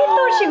I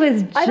thought she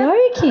was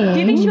joking. Do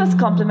you think she was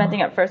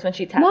complimenting at first when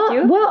she tapped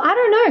you? Well, I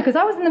don't know, because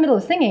I was in the middle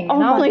of singing. Oh,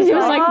 like she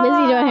was like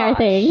busy doing her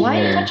thing. Why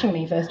are you touching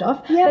me, first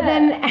off? Yeah. But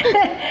then, and then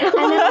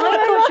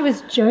I thought she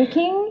was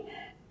joking,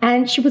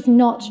 and she was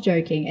not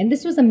joking. And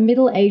this was a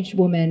middle-aged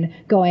woman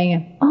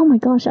going, oh my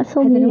gosh, that's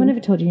so has mean. anyone ever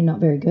told you you're not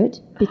very good?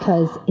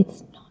 Because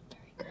it's not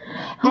very good.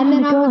 And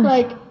then I was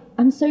like,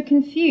 I'm so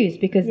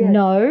confused because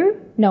no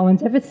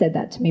one's ever said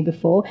that to me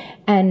before.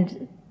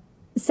 And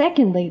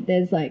secondly,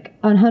 there's like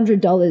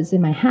 $100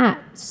 in my hat.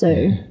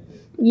 So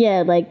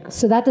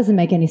so that doesn't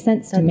make any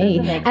sense to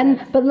me.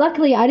 But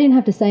luckily I didn't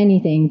have to say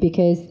anything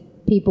because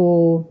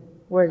people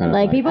were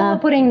were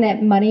putting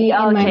that money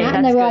in my hat,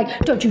 and they were like,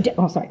 don't you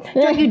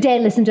dare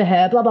listen to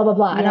her, blah blah blah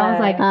blah. And I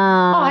was like,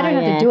 I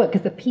don't have to do it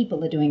because the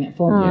people are doing it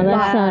for me. Oh,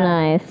 that's so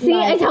nice. See,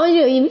 I told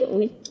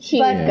you, she's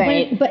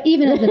great. But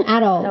even as an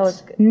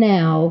adult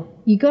now,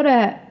 you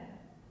gotta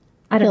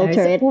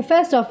filter it. Well,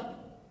 first off,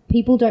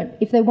 people don't,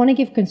 if they want to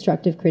give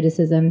constructive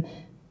criticism,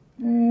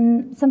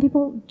 some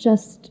people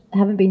just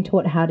haven't been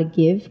taught how to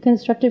give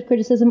constructive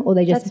criticism, or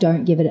they just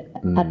don't give it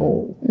at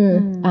all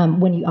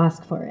when you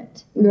ask for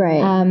it.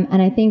 Right.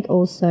 And I think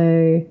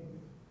also,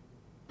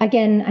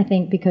 again, I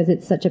think because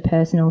it's such a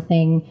personal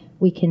thing,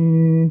 we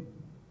can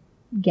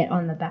get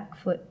on the back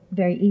foot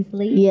very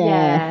easily.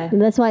 Yeah.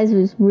 That's why it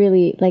was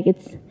really, like,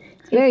 it's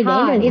very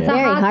dangerous. It's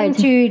very hard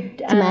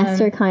to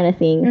master kind of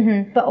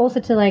thing. But also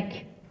to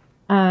like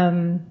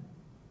kind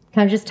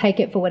of just take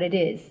it for what it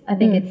is. I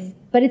think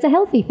but it's a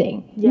healthy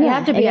thing. You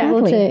have to be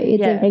able to,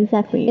 it's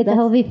a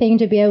healthy thing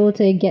to be able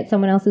to get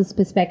someone else's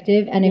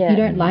perspective. And if you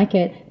don't like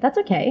it, that's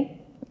okay.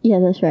 Yeah,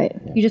 that's right.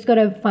 You just got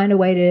to find a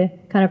way to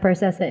kind of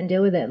process it and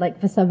deal with it.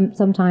 Like for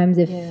sometimes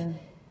if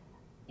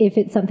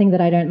it's something that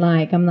I don't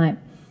like, I'm like,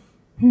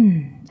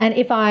 And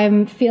if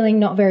I'm feeling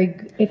not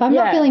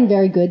feeling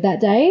very good that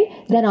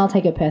day, then I'll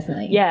take it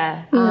personally.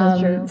 Yeah, that's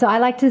true. So I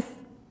like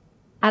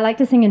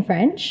to sing in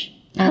French.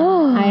 That's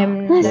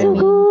so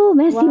cool.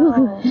 Merci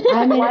beaucoup. That's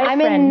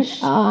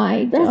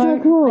so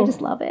cool. I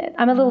just love it.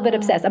 I'm a little bit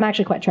obsessed. I'm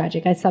actually quite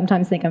tragic. I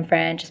sometimes think I'm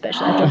French,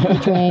 especially after a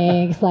few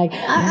drinks. Like,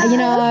 I've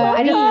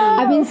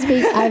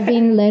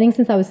been learning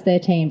since I was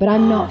 13, but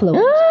I'm not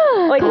fluent.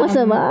 Comment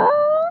ça va?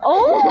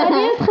 Oh,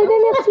 très bien,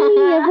 merci.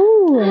 À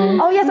vous.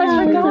 Oh yes, I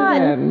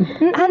forgot.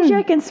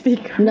 Andrea can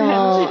speak French.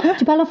 Non.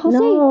 Tu parles en français?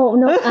 Non.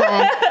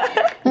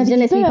 Je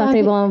ne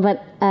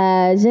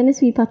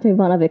suis pas très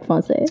bonne avec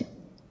français.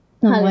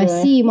 Moi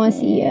aussi. Je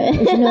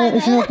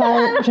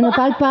ne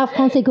parle pas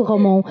français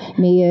couramment,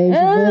 mais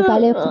je veux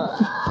parler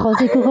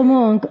français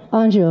couramment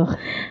un jour.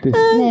 This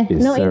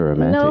is so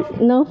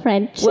romantic. No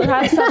French. We'll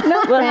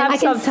have I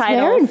can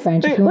swear in subtitles.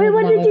 French if you Wait,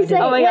 want what to know did you say?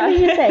 Oh my What God.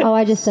 did you say? Oh,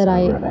 I just said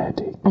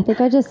Romantic. I think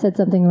I just said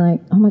something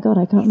like, oh my God,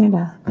 I can't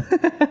remember.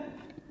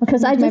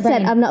 Because I my just said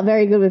brain. I'm not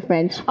very good with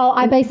French. Oh,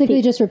 I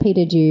basically just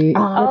repeated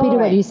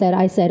what you said.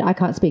 I said I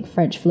can't speak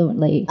French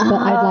fluently, but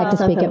I'd like to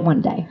speak it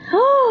one day.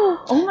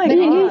 Oh my But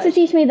you need to god.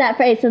 teach me that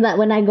phrase so that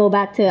when I go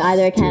back to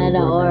either Canada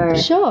or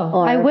Sure,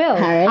 or I will.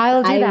 Paris,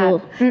 I'll do that.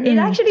 will- It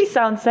actually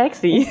sounds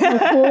sexy.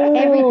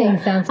 Everything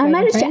sounds great. I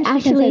managed in to French.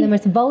 You can say actually- the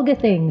most vulgar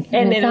things, and,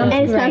 And it it- sounds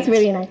and it great. sounds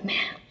really nice.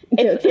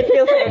 It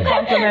feels like a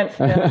compliment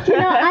still.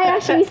 You know, I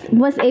actually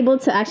was able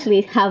to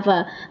actually have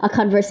a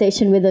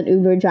conversation with an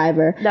Uber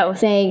driver That was-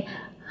 saying,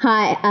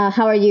 "Hi,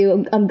 how are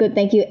you? I'm good,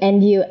 thank you,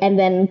 and you?" And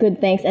then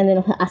good, thanks, and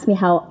then he'll ask me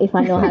if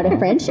I know how to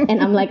French,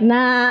 and I'm like,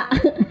 "Nah."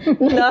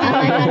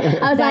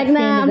 I was like, the end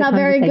 "Nah, of I'm the not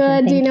very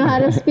conversation, good. Do you thank know how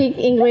to speak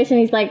English?" And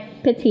he's like,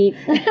 "Petite,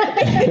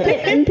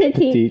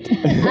 petite."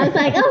 I was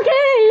like,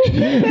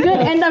 "Okay, good."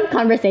 End of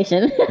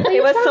conversation.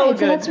 It was so Right,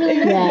 good. that's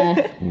really nice.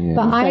 yeah.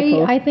 But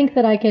cool. I think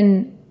that I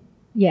can,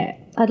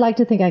 I'd like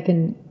to think I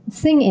can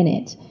sing in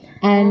it.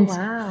 And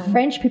wow.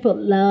 French people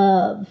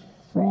love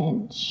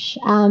French.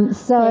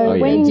 So Oh,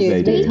 yeah, when you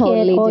they do. speak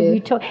Totally it or do. you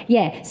talk,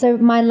 so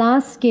my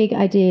last gig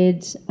I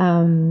did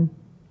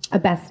a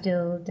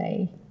Bastille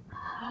Day.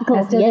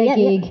 Bastille Day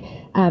gig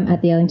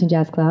at the Ellington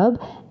Jazz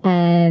Club,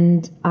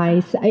 and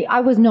I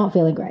was not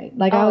feeling great.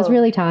 Like I was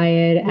really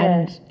tired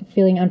and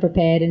feeling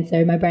unprepared, and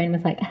so my brain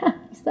was like, "You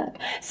suck."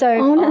 So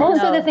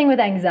also the thing with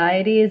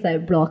anxiety is that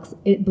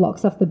it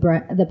blocks off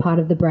the part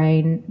of the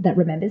brain that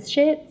remembers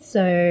shit.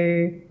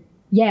 So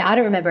I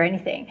don't remember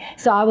anything.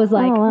 So I was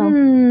like,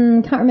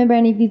 can't remember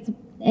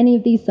any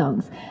of these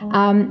songs.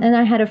 And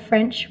I had a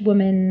French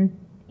woman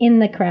in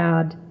the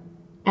crowd.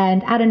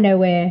 And out of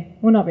nowhere,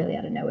 well, not really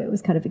out of nowhere, it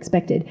was kind of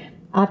expected.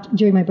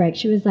 During my break,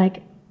 she was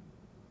like,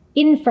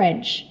 in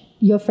French,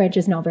 your French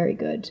is not very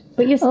good,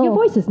 but your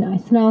voice is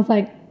nice. And I was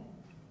like,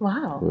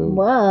 Wow.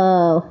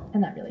 Whoa.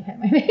 and that really hurt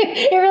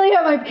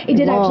it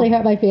did actually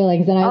hurt my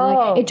feelings.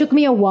 And it took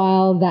me a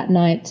while that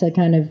night to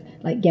kind of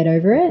like get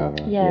over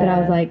it. Yeah. But I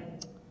was like,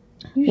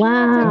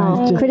 Wow. Just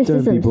don't be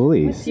Criticism.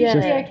 bullies. Yeah.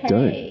 Just okay.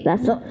 don't.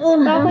 That's so.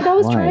 I was like, I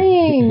was Why?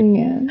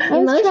 trying. I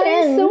was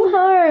trying so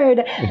hard.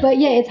 But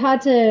it's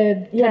hard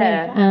to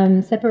kind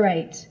of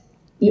separate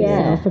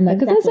yourself from that.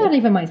 Because those aren't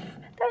even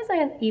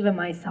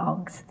my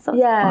songs. So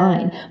it's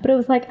fine. But it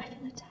was like, I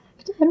feel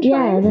attacked. I'm Yeah,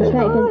 trying that's so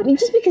right. hard. 'Cause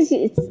just because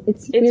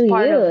it's really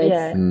part you.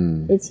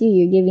 of It's you.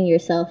 You're giving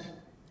yourself.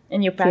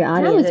 And you your practice.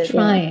 I audience. was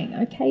trying.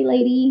 Okay,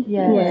 lady.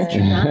 Yeah. I was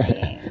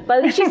trying. But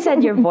at least you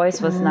said your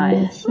voice was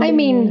nice. I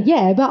mean,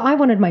 but I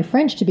wanted my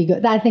French to be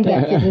good. I think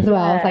that's it as well.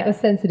 I was like, I was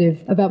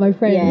sensitive about my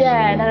French. Yeah.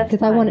 Yeah, that's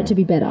Because I want it to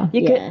be better.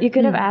 You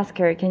could have asked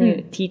her, can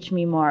you teach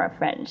me more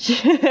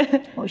French?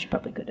 Well, she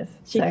probably could have.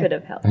 She could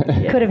have helped.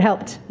 Yeah. Could have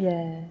helped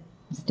Yeah.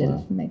 instead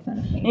of make fun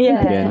of me.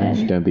 Yeah.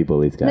 Again, don't be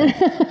bullies, guys.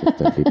 Just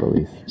don't be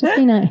bullies. Just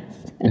be nice.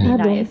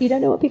 Nice. You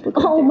don't know what people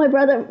go Oh, my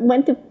brother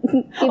went to. He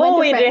went Oh, to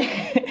we France.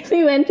 did.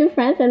 We went to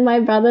France, and my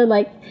brother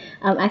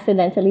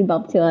accidentally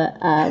bumped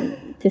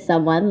to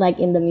someone like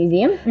in the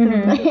museum,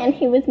 and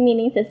he was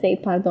meaning to say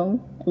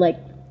pardon, like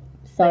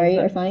sorry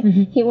or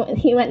something. He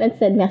went and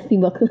said merci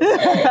beaucoup.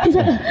 He's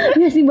like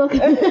merci beaucoup,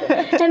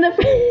 and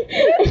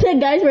the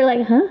guys were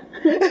like, huh?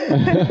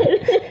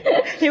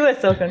 He was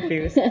so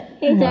confused.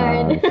 Hey,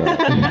 Jared.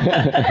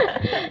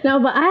 No,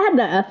 but I had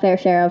a fair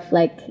share of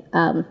like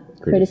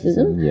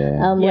criticism.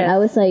 Yeah. When I Yes.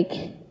 was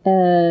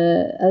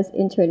I was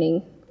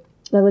interning.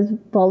 I was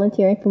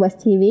volunteering for West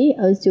TV.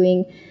 I was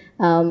doing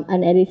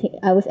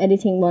I was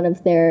editing one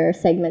of their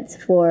segments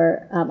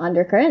for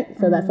Undercurrent.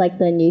 So that's like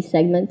the news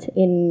segment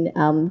in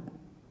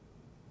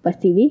West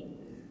TV.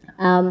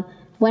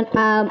 When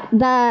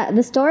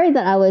the story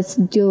that I was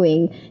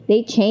doing,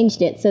 they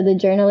changed it. So the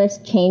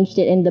journalist changed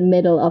it in the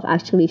middle of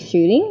actually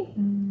shooting.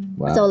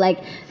 Wow.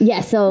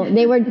 So so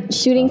they were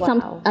shooting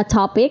a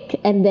topic,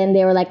 and then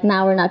they were like,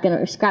 now we're not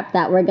gonna scrap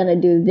that. We're gonna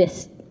do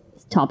this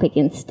topic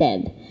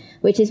instead,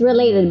 which is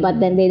related, but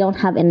then they don't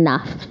have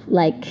enough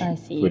I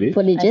see. Footage?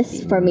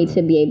 footages for me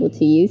to be able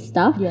to use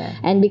stuff. Yeah.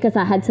 And because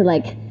I had to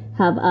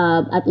have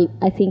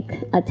I think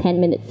a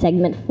 10-minute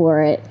segment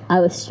for it,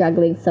 I was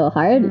struggling so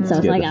hard. So I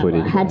was get like, the I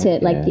footage had to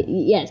right,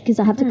 yes, because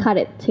I have to cut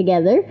it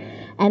together.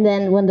 And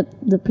then when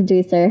the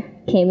producer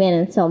came in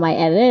and saw my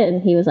edit,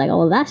 and he was like,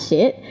 "Oh, that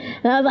shit,"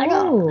 and I was like,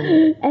 "Oh,"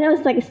 and I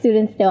was like a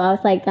student still. I was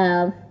like,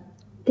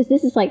 because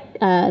this is like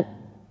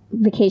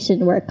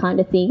vacation work kind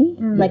of thing,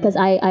 like because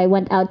I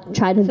went out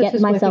trying to get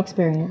myself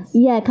experience.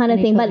 yeah, kind of And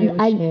he thing. But told you it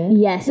was shit?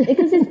 yes,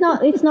 because it's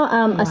not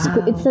a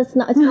school. It's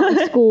not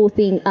a school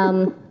thing.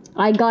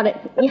 I got it.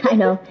 Yeah, I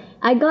know.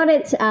 I got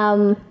it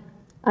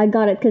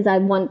because I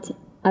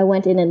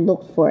went in and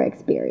looked for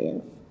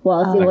experience.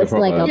 Well, it was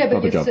like a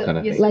proper job kind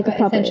of thing. like a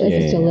proper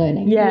essentially still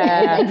learning.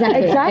 Yeah.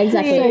 exactly.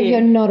 So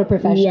you're not a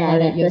professional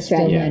at it, you're that's still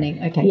right.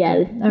 learning. Okay. Yeah,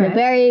 good. All right.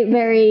 very,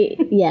 very,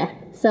 yeah.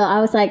 So I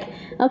was like,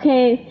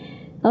 okay,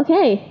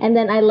 okay. And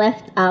then I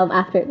left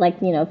after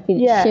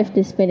Yeah. shift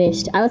is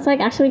finished. I was like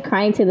actually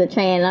crying to the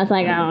train. I was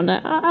like, oh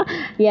no.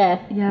 Yeah.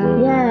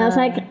 I was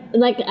like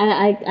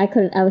I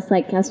couldn't. I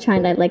was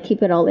trying to like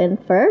keep it all in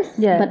first.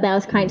 Yeah. But then I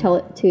was crying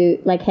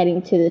to like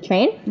heading to the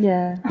train.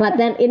 Yeah. But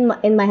then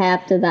in my head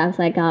after that, I was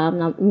like,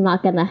 I'm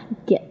not gonna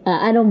get.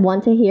 I don't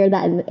want to hear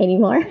that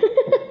anymore.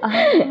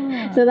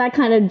 So that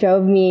kind of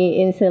drove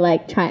me into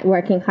like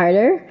working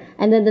harder.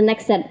 And then the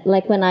next step,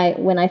 like when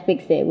I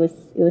fixed it, it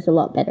was a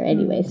lot better,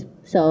 anyways.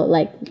 So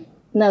like,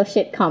 no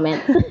shit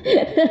comments.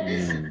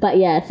 But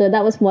yeah, so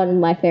that was one of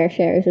my fair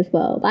shares as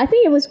well. But I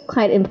think it was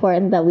quite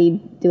important that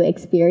we do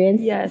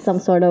experience Yes. some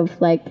sort of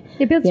like.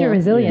 It builds your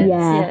resilience.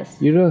 Yeah. Yes.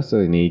 You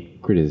also need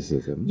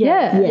criticism.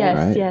 Yes. Yeah. Yes.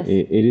 Right? Yes.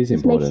 It is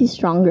important. Makes you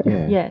stronger.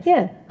 Yeah. Yes.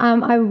 Yeah.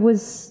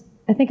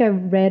 I think I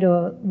read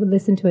or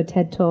listened to a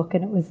TED talk,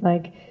 and it was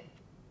like,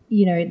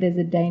 there's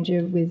a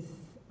danger with,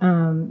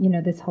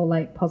 this whole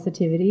like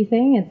positivity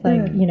thing. It's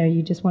like,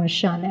 you just want to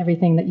shun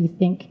everything that you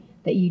think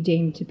that you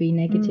deem to be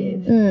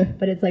negative.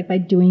 But it's like by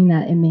doing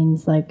that, it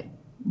means like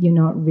you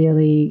won't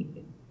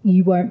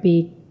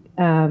be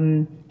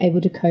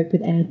able to cope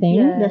with anything.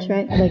 Yeah. That's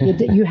right. Like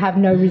you have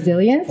no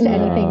resilience to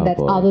anything that's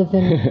boy. other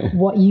than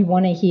what you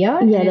want to hear. Yeah,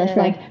 And that's it's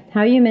right. like,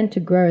 how are you meant to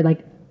grow?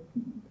 Like,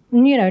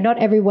 not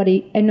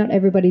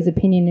everybody's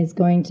opinion is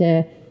going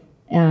to,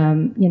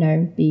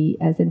 be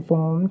as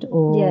informed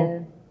or. Yeah.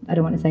 I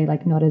don't want to say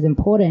like not as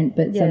important,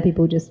 but some Yeah.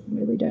 people just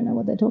really don't know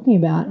what they're talking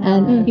about.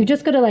 And you've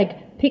just got to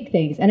like pick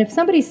things. And if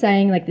somebody's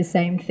saying like the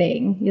same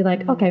thing, you're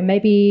like, okay,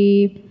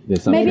 maybe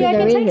There's something I there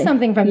can take is.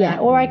 something from Yeah.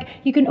 that. Or like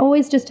you can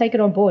always just take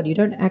it on board. You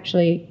don't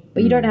actually,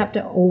 but you don't have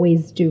to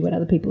always do what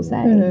other people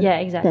say. Yeah.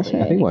 Exactly. That's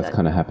right. I think what's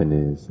kind of happened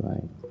is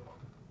like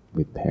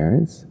with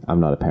parents.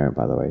 I'm not a parent,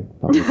 by the way,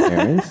 but with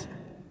parents,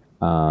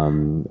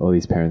 all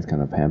these parents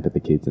kind of pamper the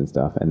kids and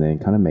stuff, and then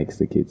kind of makes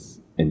the kids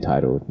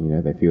entitled.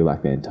 They feel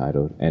like they're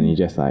entitled, and you're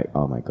just like,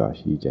 oh my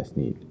gosh, you just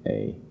need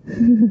a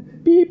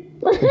beep.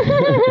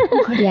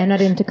 Yeah,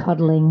 not into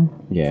coddling.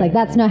 Yeah. It's like,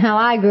 that's not how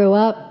I grew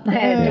up. I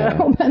had to do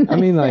it all by I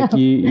mean, like myself.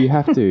 you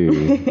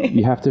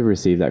have to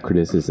receive that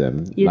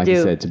criticism, You like you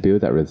do. said, to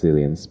build that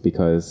resilience.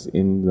 Because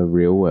in the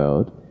real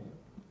world,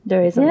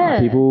 There is a Yeah.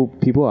 lot.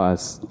 people are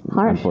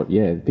Harsh.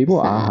 people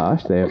are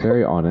harsh. They are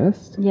very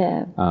honest.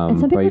 Yeah. And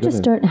some but people you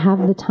just gotta- don't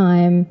have the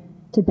time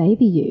to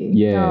baby you.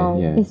 Yeah, No.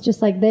 yeah. It's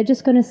just like they're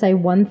just going to say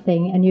one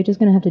thing and you're just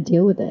going to have to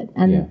deal with it.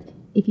 And Yeah.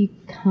 if you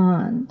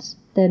can't,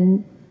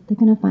 then they're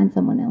going to find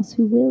someone else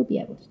who will be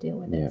able to deal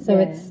with Yeah. it. So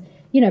Yeah. it's,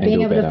 being do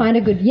able to better. find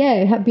a good,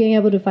 being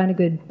able to find a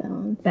good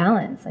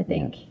balance, I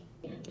think.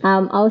 I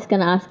was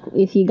gonna ask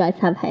if you guys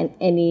have had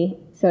any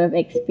sort of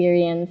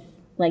experience,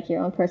 like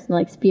your own personal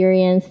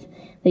experience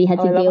that you had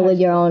to I love deal with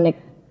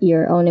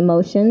your own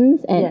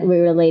emotions and Yeah.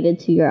 related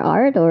to your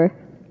art, or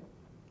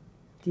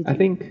I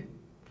think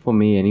for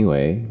me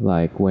anyway,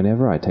 like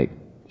whenever I take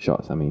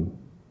shots,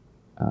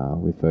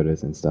 with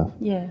photos and stuff,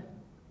 Yeah.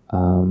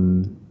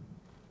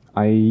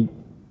 I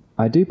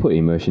do put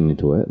emotion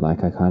into it.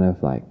 Like I kind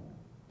of like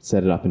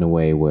set it up in a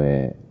way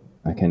where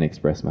I can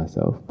express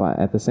myself. But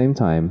at the same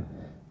time,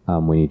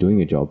 when you're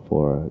doing a job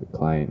for a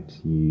client,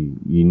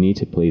 you need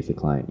to please the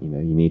client. You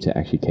need to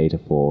actually cater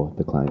for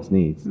the client's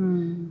needs.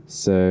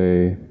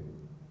 So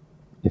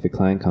if a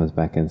client comes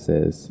back and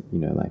says,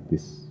 like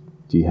this,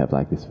 do you have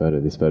like this photo?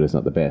 This photo's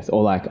not the best.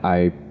 Or like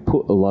I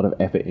put a lot of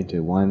effort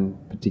into one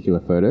particular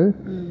photo,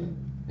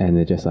 and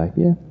they're just like,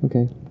 yeah,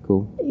 okay,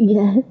 cool.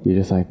 yeah, You're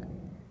just like,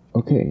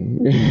 okay.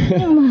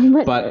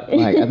 But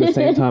like at the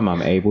same time,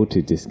 I'm able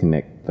to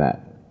disconnect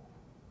that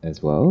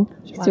as well.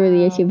 through the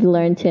years you've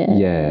learned to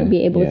Yeah,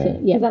 be able yeah. to,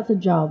 yeah, Because that's a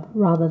job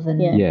rather than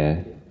Yeah. Yeah.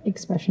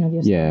 expression of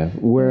yourself. Yeah.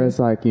 Whereas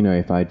like,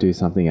 if I do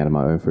something out of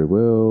my own free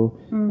will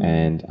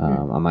and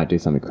I might do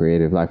something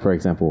creative, like for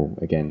example,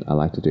 again, I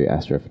like to do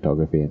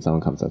astrophotography and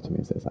someone comes up to me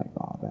and says like,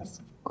 oh, that's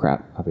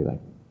crap. I'll be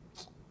like,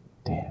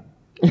 damn.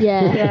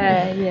 yeah.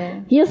 Yeah. Yeah.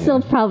 You'll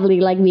still probably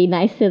like be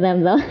nice to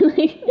them though.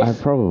 Like, I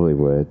probably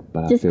would,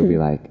 but I'd Just still be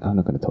 'cause- like, I'm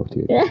not going to talk to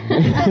you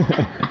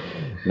again.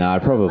 No, I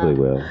probably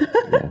will.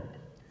 Yeah.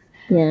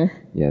 yeah,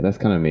 Yeah, that's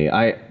kind of me.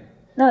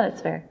 No,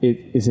 that's fair.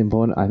 It's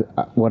important.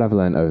 What I've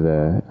learned over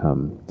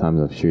the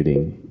times of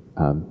shooting,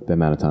 the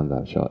amount of times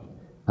I've shot,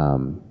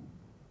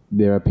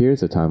 there are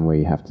periods of time where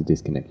you have to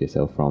disconnect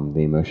yourself from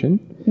the emotion,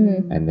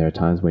 and there are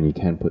times when you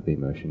can put the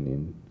emotion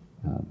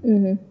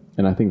in.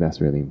 And I think that's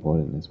really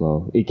important as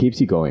well. It keeps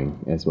you going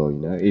as well,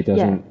 It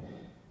doesn't...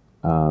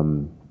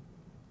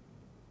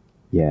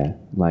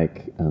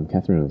 like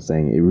Catherine was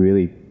saying, it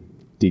really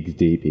digs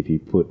deep if you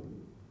put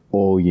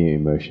all your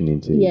emotion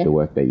into Yeah. the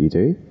work that you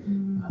do.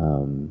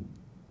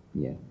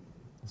 Yeah,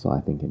 that's what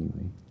I think anyway.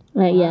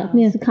 right, yeah.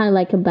 It's kind of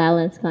like a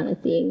balance kind of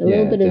thing. A Yeah,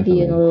 little bit of you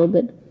and a definitely. little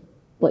bit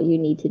what you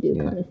need to do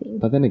Yeah. kind of thing.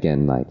 But then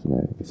again, like,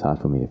 it's hard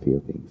for me to feel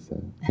things.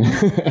 So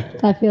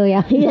I feel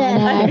ya.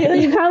 Yeah,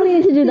 you probably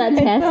need to do that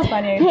test.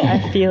 Funny.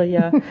 I feel you.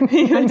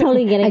 I'm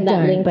totally getting I that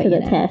don't, link but to the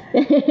you know.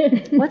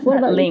 test. What's What that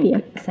about link?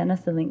 you? Send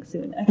us the link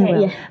soon.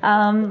 Okay.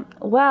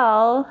 will.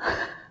 Well,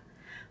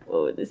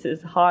 oh, this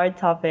is a hard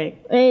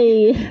topic.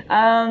 Hey,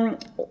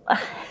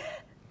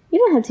 You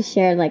don't have to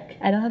share like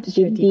I don't have to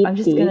share deep. I'm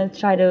just deep. gonna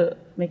try to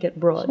make it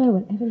broad. Sure,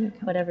 whatever you're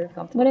comfortable. Whatever you're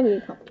comfortable. Whatever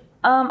you call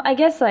it. I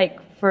guess like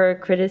for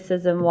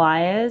criticism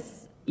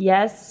wise,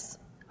 yes,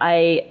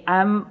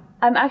 I'm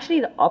actually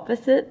the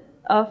opposite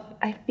of.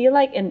 I feel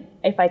like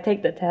if I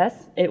take the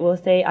test, it will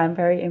say I'm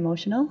very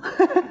emotional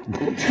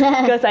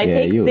because I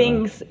take you are.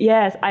 things.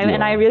 Yes,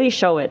 and I really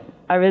show it.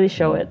 I really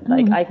show it.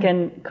 Like I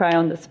can cry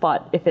on the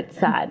spot if it's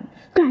sad.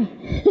 Cry.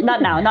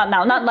 Not now,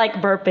 not like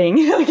burping.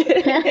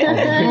 Okay.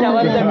 that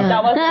was the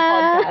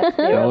podcast.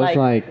 They That were was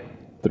like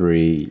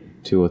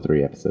 2 or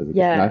 3 episodes ago.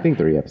 Yeah. I think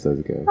 3 episodes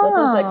ago. What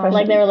was that question?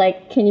 Like they were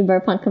like, "Can you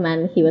burp on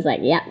command?" And he was like,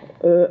 "Yeah."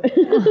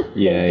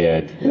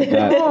 Yeah.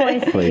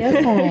 That, please.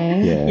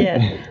 Okay. Yeah.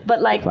 Yes,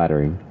 but like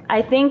Flattering.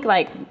 I think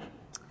like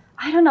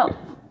I don't know.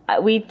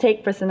 We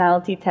take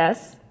personality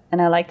tests,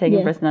 and I like taking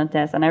Yeah. personality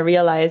tests, and I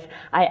realize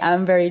I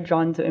am very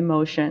drawn to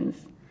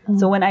emotions.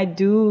 So when I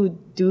do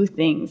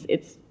things,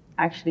 it's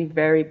actually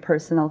very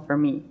personal for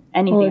me.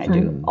 Anything I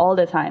do, all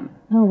the time.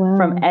 Oh wow.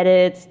 From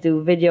edits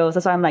to videos.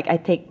 That's why I'm like I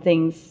take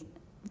things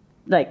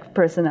like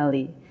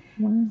personally.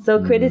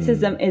 So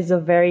criticism is a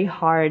very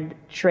hard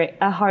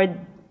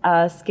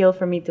skill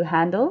for me to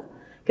handle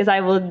because I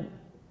would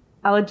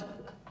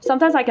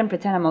sometimes I can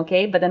pretend I'm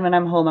okay, but then when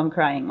I'm home I'm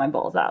crying my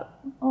balls out.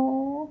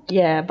 Oh.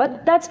 Yeah,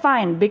 but that's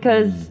fine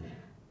because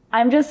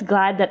I'm just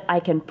glad that I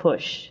can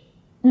push.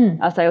 I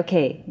was like,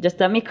 okay, just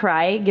let me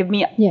cry, give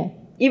me Yeah.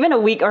 even a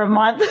week or a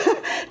month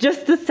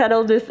just to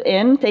settle this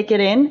in, take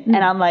it in, and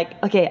I'm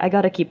like, okay, I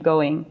gotta keep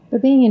going.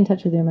 But being in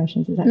touch with your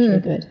emotions is actually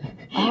good.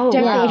 Oh,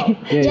 Don't wow.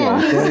 be-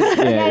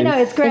 Yeah, no,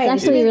 it's great. It's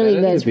actually really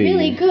good. It's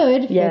really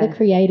good for Yeah. the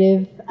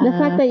creative. The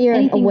fact that you're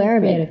anything aware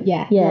that's of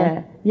it.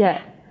 creative.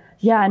 Yeah.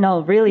 Yeah,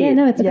 no, really. Yeah,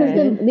 no, it's Because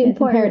the it's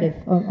important, imperative.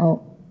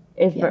 Oh.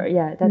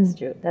 That's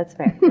true. That's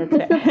fair. That's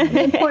fair.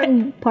 the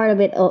important part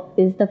of it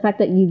is the fact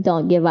that you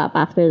don't give up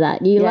after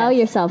that. You allow Yes.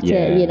 yourself to,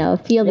 Yeah.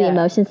 Feel the Yeah.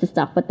 emotions and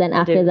stuff, but then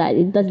after do. that,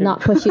 it does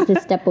not push you to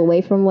step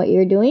away from what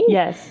you're doing.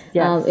 Yes.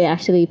 It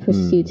actually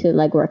pushes you to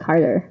like work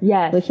harder.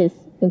 Yes. Which is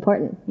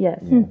important.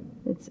 Yes,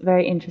 it's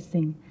very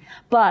interesting.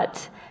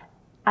 But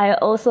I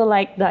also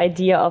like the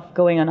idea of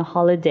going on a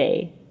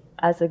holiday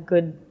as a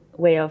good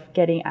way of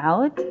getting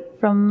out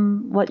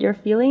from what you're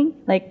feeling.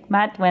 Like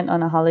Matt went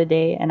on a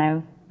holiday, and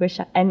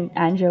and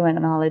Andrew went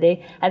on a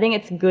holiday. I think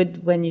it's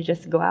good when you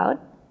just go out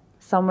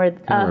somewhere.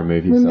 Kind of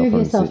remove yourself remove from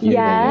yourself. the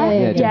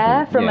situation.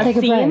 Yeah, from yeah. a Take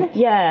a scene. break.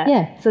 Yeah.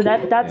 Yeah. So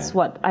that's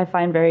what I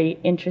find very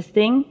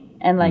interesting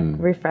and like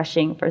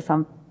refreshing for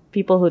some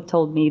people who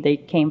told me they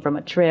came from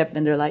a trip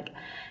and they're like,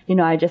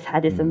 I just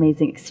had this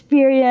amazing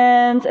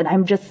experience and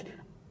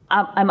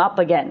I'm up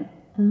again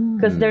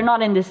because they're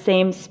not in the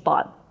same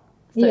spot.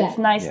 So Yeah. it's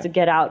nice to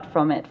get out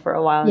from it for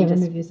a while Yeah, and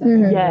just remove yourself.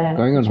 yeah.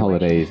 Going on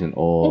holiday isn't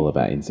all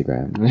about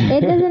Instagram.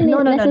 It doesn't need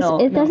no,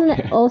 It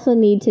doesn't also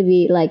need to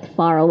be like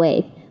far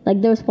away.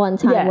 Like there was one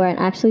time Yeah. where I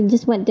actually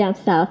just went down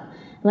south,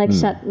 like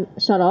shut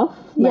off.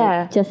 Like,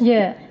 Yeah. Just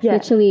Yeah. Yeah.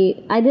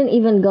 literally, I didn't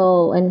even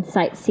go and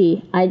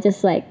sightsee. I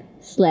just like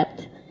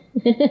slept.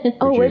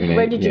 Oh, where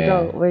Rejuvenate, did you yeah.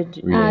 go? Where did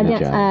you,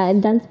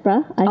 Re-energize.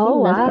 Dunsborough. I think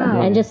Oh, Dunsborough,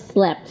 wow. and just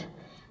slept.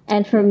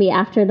 And for me,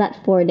 after that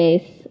 4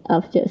 days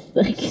of just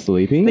like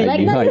Sleeping? like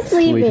You not just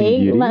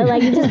sleeping, Beauty? but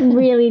like just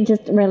really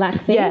just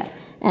relaxing. Yeah.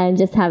 And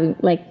just having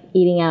like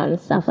eating out and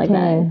stuff like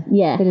that. Self-care.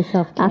 Yeah. Bit of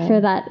self-care.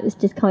 After that, it's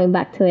just coming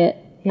back to it.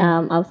 I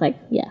was like,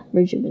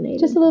 rejuvenated.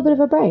 Just a little bit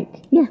of a break.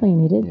 Yeah. That's all you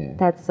needed. Yeah.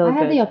 that's so I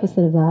had good. the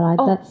opposite of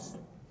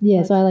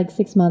that. So I like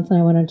 6 months and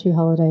I went on 2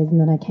 holidays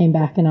and then I came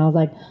back and I was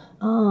like,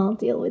 I'll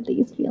deal with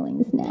these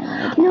feelings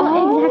now. No,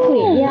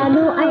 exactly. Yeah,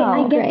 no,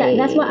 I get that. great.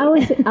 That's why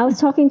I was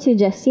talking to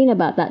Justine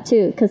about that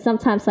too. Because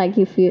sometimes like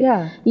you feel,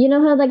 Yeah. you know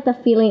how like the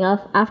feeling of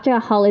after a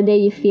holiday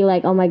you feel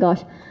like, oh my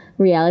gosh,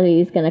 reality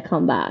is gonna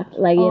come back.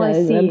 Like I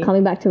see. I'm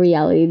coming back to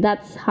reality.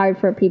 That's hard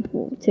for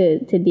people to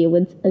deal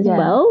with as Yeah.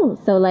 well.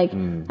 So like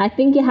I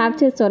think you have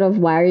to sort of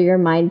wire your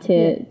mind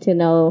to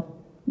know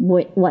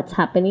what's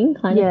happening,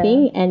 kind Yeah. of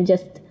thing, and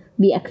just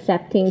be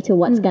accepting to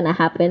what's gonna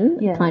happen,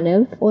 Yeah. kind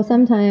of. Or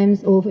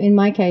sometimes, or in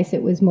my case,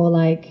 it was more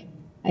like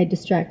I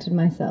distracted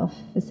myself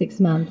for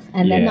 6 months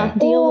and then Yeah. not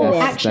deal with it.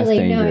 That's Actually,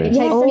 no, it dangerous.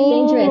 takes That's me.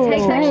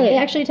 dangerous. It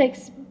actually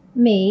takes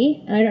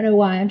me, and I don't know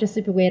why. I'm just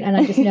super weird, and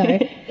I just know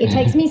it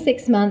takes me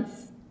 6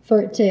 months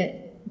for it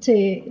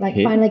to like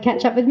Hit? finally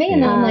catch up with me,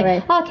 and then I'm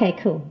like, okay,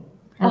 cool.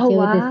 I'll deal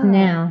with this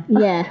now.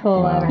 Yeah.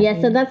 Cool.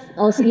 Yeah, so that's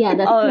also that's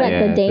like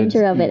Yeah, the danger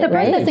that's- of it, The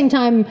right? processing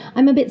time,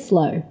 I'm a bit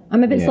slow.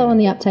 I'm a bit slow Yeah. on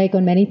the uptake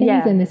on many things,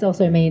 Yeah. and this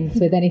also means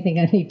with anything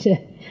I need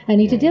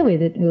to deal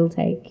with, it will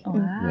take.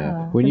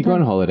 Yeah. When you go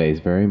on holiday, it's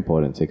very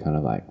important to kind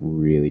of like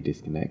really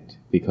disconnect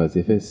because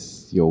if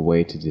it's your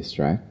way to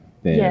distract,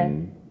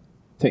 then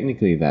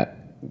technically that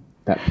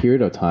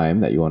period of time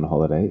that you're on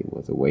holiday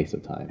was a waste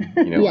of time.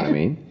 You know what I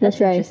mean?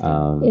 That's right.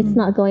 It's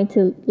not going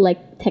to like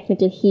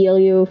technically heal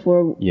you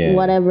for Yeah.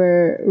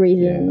 whatever Yeah.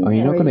 reason. Or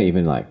you're not or going to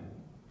even like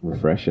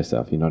refresh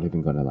yourself. You're not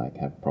even going to like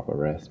have proper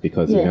rest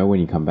because Yeah. you know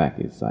when you come back,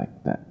 it's like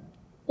that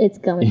it's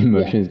going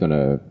emotion is going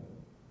to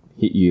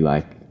hit you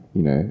like, a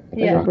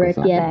Yeah. truck or break.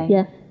 something. Yeah,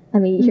 yeah. I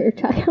mean, you're a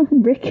truck.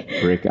 Brick.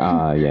 Brick.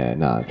 Yeah.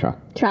 No. Truck.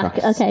 Truck.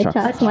 Trucks, Okay, trucks.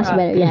 truck's much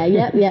better. Yeah.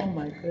 Yep. Yep.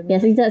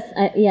 Yes, it does.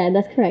 Yeah,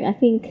 that's correct. I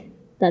think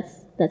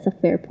that's a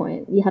fair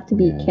point. You have to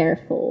be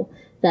careful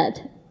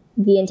that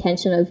the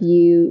intention of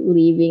you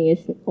leaving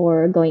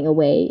or going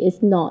away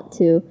is not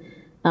to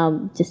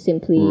just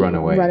simply Run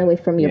away.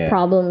 from your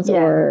problems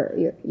or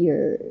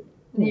your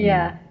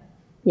Yeah.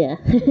 yeah.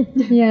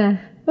 Yeah,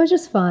 it was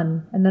just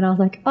fun. And then I was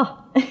like, oh.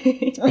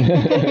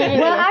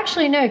 Well,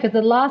 actually, no, because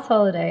the last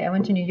holiday I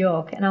went to New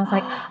York and I was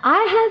like,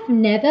 I have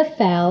never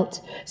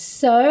felt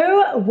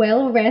so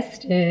well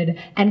rested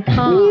and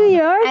calm. New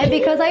York? And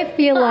because I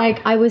feel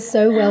like I was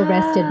so well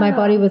rested, my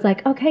body was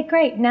like, okay,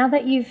 great. Now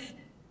that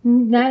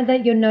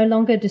you're no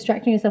longer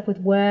distracting yourself with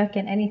work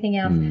and anything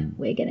else,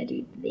 we're going to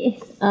do this.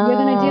 You're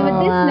going to do it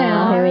this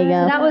now. Here we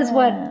go. So that was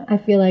what I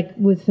feel like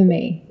was for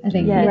me. I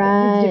think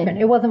Yeah. it's different.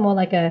 It wasn't more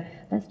like a,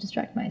 let's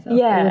distract myself.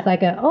 Yeah. It was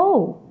like a,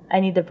 I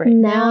need a break.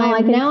 Now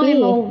I can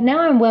see. now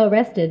I'm well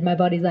rested. My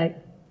body's like,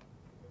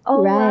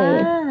 Oh,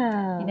 Right.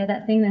 wow. you know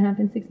that thing that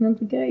happened 6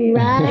 months ago?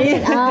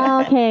 Right.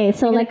 Oh, okay.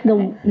 So like the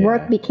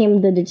work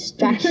became the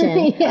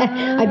distraction.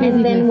 Yeah.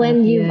 And then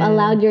when you've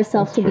allowed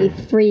yourself to be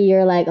free,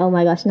 you're like, oh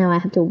my gosh, now I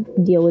have to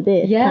deal with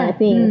this kind of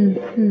thing.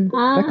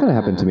 That kind of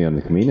happened to me on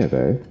the Camino,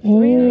 though.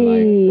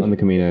 Really? Like on the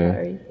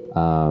Camino,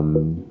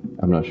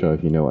 I'm not sure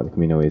if you know what the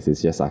Camino is.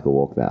 It's just like a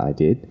walk that I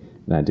did,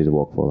 and I did a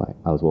walk for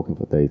I was walking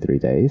for 33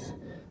 days,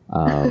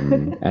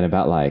 and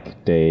about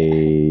like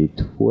day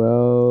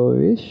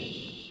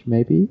 12ish,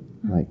 maybe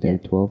like day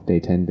 12, day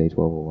 10, day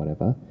 12, or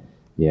whatever.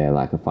 Yeah,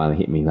 like it finally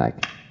hit me.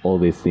 Like all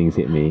these things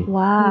hit me,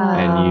 Wow.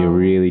 and you're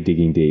really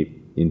digging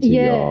deep into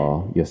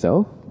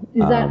yourself.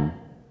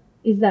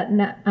 Is that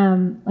not,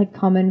 like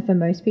common for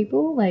most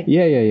people? Like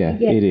Yeah.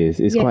 It is.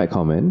 It's Yeah. quite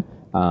common.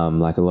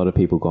 Like a lot of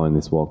people go on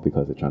this walk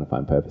because they're trying to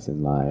find purpose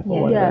in life or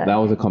Yeah. whatever. Yeah. That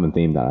was a common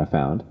theme that I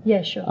found.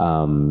 Yeah, sure.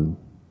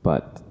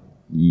 But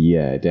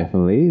yeah,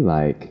 definitely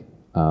like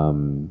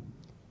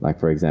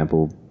for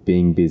example,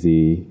 being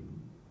busy,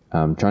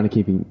 trying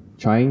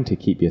to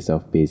keep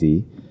yourself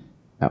busy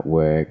at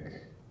work,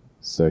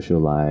 social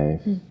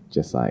life,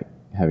 just like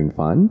having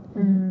fun.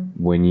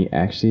 When you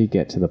actually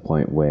get to the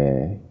point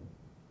where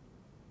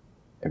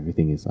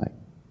everything is like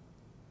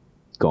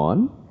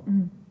gone,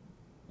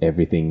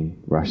 everything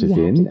rushes You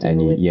have in, to deal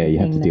and with you the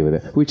have to thing deal with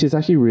it, which is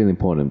actually really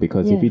important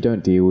because if Yeah. you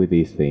don't deal with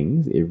these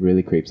things, it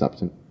really creeps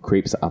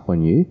up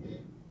on you,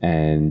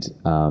 and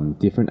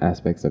different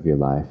aspects of your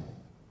life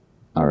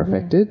are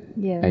affected,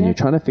 and you're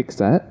trying to fix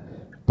that.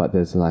 But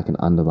there's like an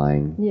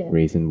underlying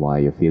reason why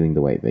you're feeling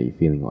the way that you're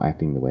feeling or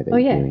acting the way that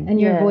you're feeling.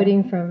 And you're Yeah.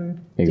 avoiding from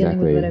dealing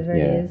Exactly, with whatever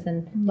yeah. it is,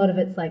 and a lot of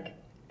it's like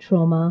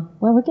trauma.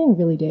 Well, we're getting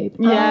really deep.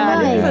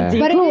 Yeah, this is a deep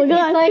But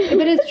it's like,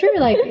 but it's true.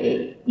 Like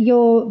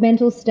your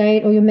mental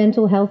state or your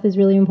mental health is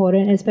really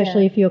important,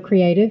 especially if you're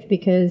creative,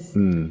 because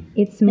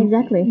it's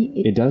Exactly.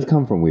 It does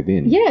come from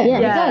within. Yeah, Yeah.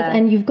 it does,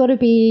 and you've got to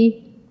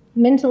be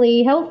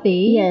mentally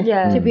healthy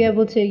Yeah. to be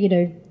able to,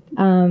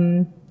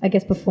 I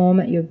guess, perform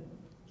at your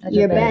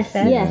Best.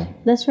 Yeah,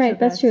 that's right.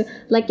 That's true.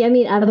 Like, I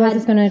mean, I've Otherwise, had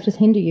it's going to just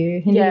hinder your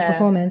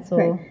performance.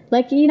 Or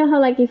like, you know how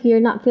like if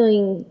you're not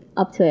feeling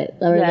up to it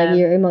or like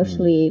you're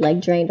emotionally like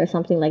drained or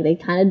something, like they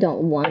kind of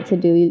don't want to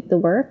do the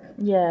work,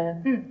 Yeah.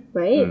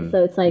 right?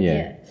 So it's like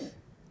Yeah.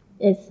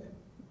 it's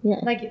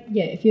like,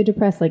 if you're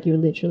depressed, like you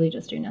literally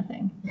just do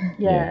nothing.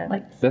 Yeah.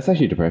 Like, That's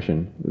actually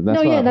depression. That's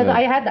no, what yeah, I've that's, heard.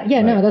 I had that.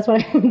 Yeah, no, that's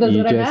what I that's You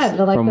what I just- had.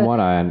 But like from the-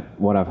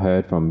 what I've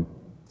heard from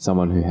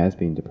someone who has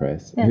been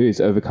depressed, who's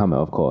overcome it,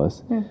 of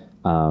course,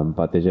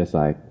 but they're just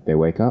like they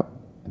wake up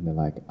and they're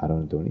like, I don't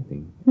want to do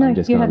anything. no, I'm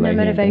just you gonna have no lay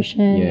here in bed."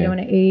 motivation. You Yeah. don't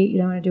want to eat. You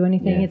don't want to do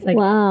anything. Yeah. It's like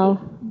wow.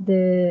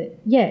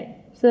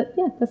 So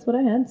that's what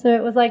I had. So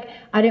it was like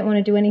I didn't want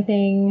to do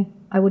anything.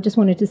 I would just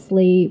wanted to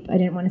sleep. I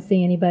didn't want to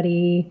see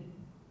anybody.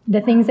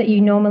 The things that you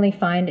normally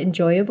find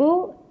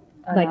enjoyable,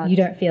 like you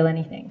don't feel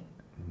anything.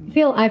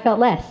 I felt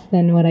less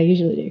than what I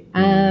usually do.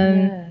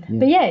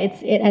 But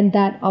and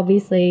that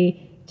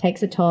obviously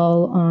takes a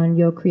toll on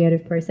your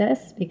creative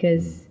process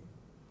because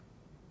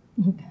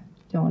you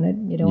don't want to do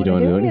anything. You don't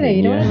want to do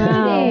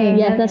anything.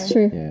 Yeah, that's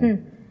true. Yeah.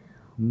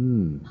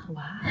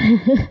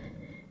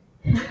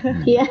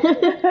 Yeah.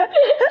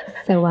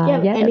 So Yeah,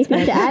 that's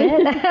anything to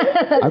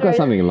add? I've got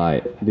something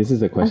light. This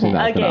is a question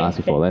that I was going to Okay. ask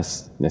you for.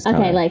 Let's Okay,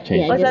 kind of like,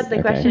 change yeah, What's this. that the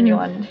Okay. question you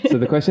want? So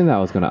the question that I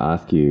was going to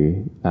ask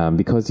you,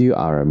 because you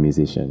are a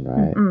musician,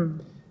 right?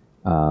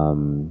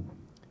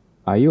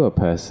 Are you a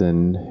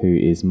person who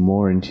is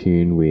more in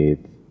tune with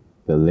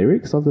the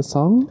lyrics of the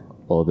song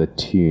or the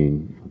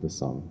tune of the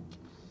song?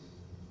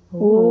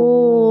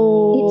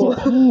 Oh, It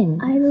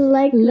depends. I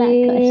like that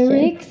question.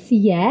 Lyrics,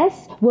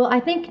 yes. Well, I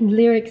think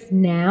lyrics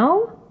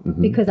now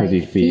because I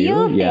you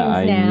feel things yeah,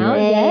 I now. Knew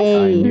it.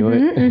 Yes. I knew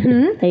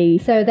it. Hey.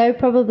 So they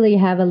probably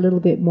have a little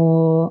bit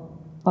more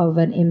of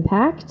an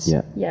impact.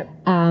 Yeah. Yep.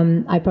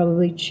 I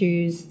probably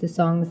choose the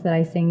songs that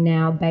I sing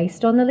now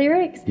based on the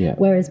lyrics. Yeah.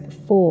 Whereas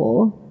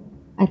before,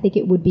 I think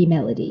it would be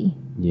melody.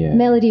 Yeah.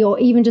 Melody, or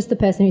even just the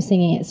person who's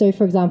singing it. So,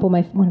 for example,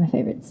 one of my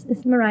favorites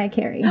is Mariah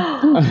Carey.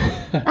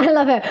 I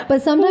love her.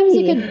 But sometimes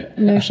you could,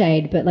 no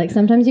shade, but like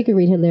sometimes you could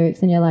read her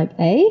lyrics and you're like,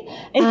 eh?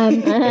 But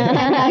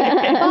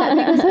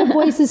because her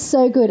voice is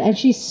so good and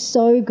she's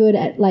so good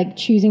at like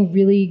choosing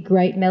really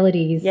great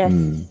melodies. Yes.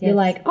 You're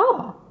like,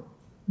 oh,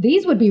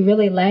 these would be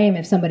really lame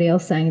if somebody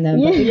else sang them.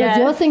 But because Yes.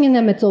 you're singing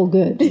them, it's all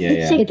good.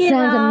 Yeah. It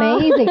sounds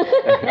amazing.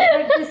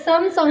 Like, there's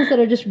some songs that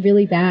are just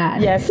really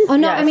bad. Yes, Oh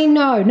no, yes. I mean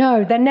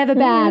no, they're never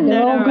bad.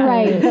 They're all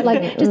great. But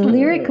like just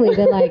lyrically,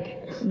 they're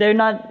like, They're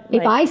not.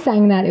 if I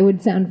sang that, it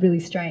would sound really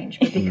strange.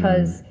 But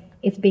because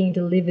it's being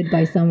delivered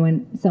by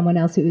someone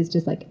else who is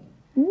just like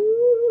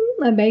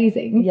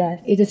amazing.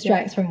 Yes, it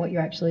distracts from what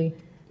you're actually.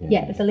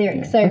 Yeah, it's the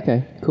lyrics. So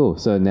Okay, cool.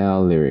 So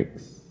now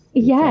lyrics.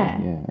 yeah.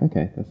 Yeah,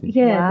 okay. That's interesting.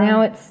 Yeah,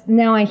 Wow.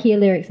 now I hear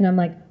lyrics and I'm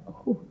like,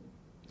 oh,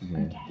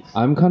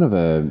 I'm kind of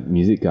a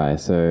music guy,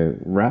 so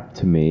rap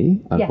to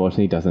me,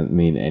 unfortunately, doesn't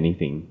mean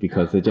anything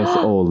because they're just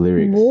all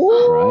lyrics,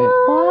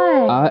 right?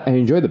 Why? I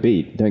enjoy the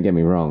beat. Don't get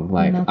me wrong.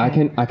 Like I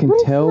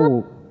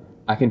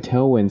can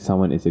tell when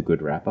someone is a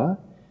good rapper,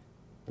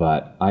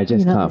 but I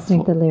just You're not can't.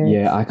 listening to the lyrics.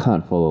 Yeah, I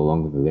can't follow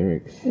along with the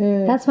lyrics.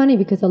 That's funny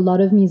because a lot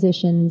of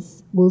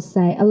musicians will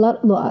say a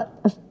lot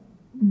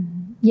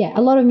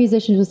of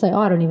musicians will say, "Oh,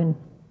 I don't even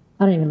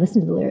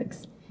listen to the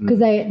lyrics," because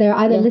they're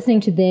either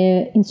listening to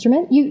their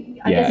instrument.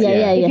 I guess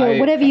if you're,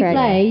 whatever you Correct.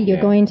 play, you're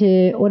Yeah. going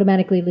to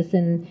automatically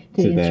listen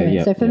to the their- instrument.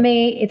 yep, So for yep.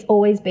 me, it's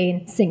always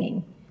been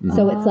singing.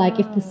 So it's like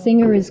if the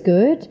singer is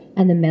good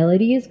and the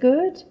melody is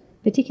good,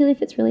 particularly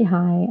if it's really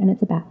high and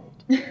it's a ballad.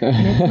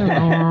 And it's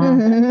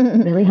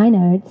Mariah, really high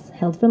notes,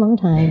 held for a long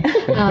time,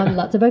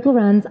 lots of vocal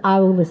runs, I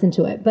will listen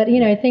to it. But,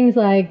 things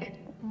like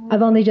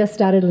I've only just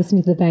started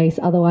listening to the bass,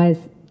 otherwise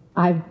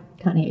I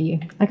can't hear you.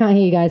 I can't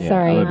hear you guys,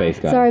 sorry. I'm a bass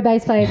guy. Sorry,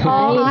 bass players.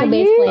 Oh, He's are a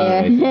bass you?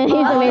 player. He's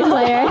a bass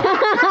player.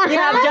 You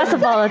have just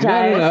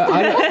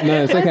apologized.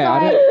 No, it's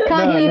okay.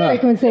 Can't hear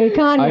frequency,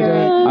 can't hear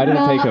it. I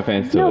don't take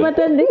offense to No, it. but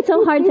then it's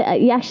so hard to.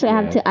 You actually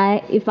have to.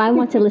 If I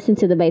want to listen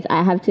to the bass,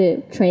 I have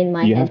to train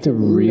my. You head have to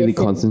really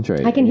listen.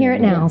 concentrate. I can hear it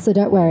now, so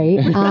don't worry.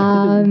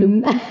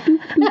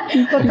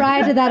 But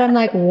prior to that, I'm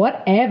like,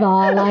 whatever.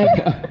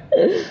 Like,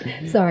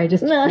 sorry,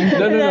 just. No,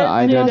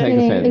 I don't take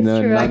kidding. offense. It's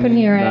No, true, I none- couldn't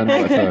hear it. none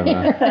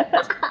whatsoever.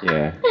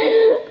 Yeah,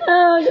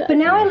 But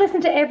now I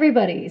listen to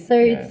everybody, so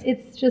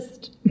it's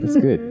just. it's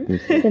good.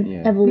 It's an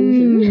Yeah.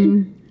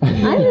 evolution.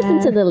 I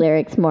listen to the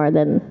lyrics more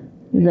than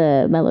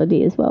the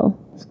melody as well.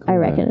 I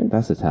reckon.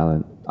 That's a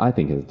talent. I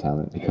think it's a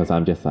talent because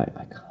I'm just like,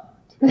 I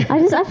can't.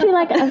 I feel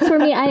like for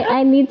me,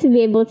 I need to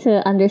be able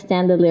to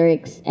understand the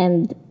lyrics,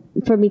 and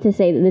for me to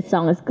say that this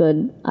song is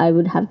good, I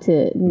would have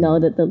to know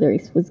that the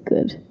lyrics was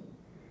good.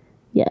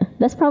 Yeah,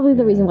 that's probably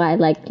the reason why I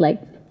like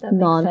makes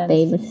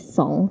non-famous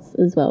songs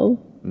as well.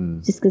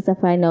 Just because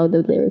if I know the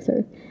lyrics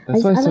are.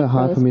 That's why it's so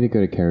hard those. for me to go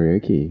to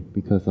karaoke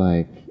because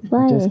like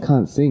Why? I just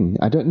can't sing.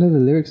 I don't know the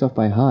lyrics off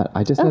by heart.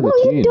 I just know Oh,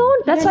 the tune. you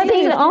don't. That's why sing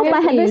they it off by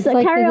head. There's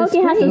like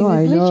karaoke has No,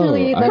 I know.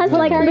 Literally, I that's has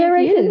like karaoke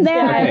lyrics in is.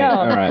 there. I Okay, know.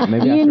 all right.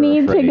 Maybe I You should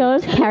need to rephrase. go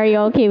to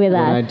karaoke with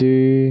When I us. do.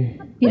 You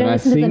when don't I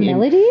listen to the sing in-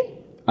 melody?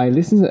 I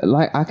listen to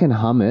like I can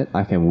hum it.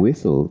 I can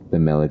whistle the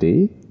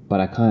melody, but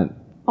I can't.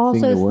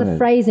 Also, sing it's the the word.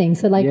 phrasing.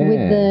 So, like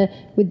Yeah.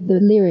 with the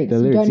lyrics, The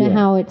you don't lyrics, know yeah.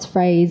 how it's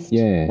phrased.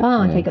 Yeah,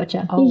 Oh, okay, yeah.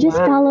 gotcha. You just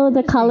follow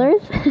the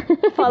colors.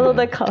 Follow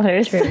the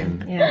colors.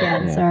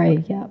 Yeah.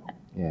 Sorry. Yeah.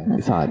 Yeah,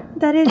 it's hard.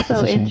 That is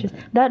so interesting.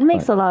 That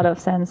makes a lot of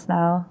sense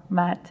now,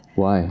 Matt.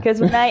 Why? Because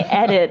when I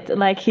edit,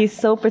 like he's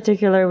so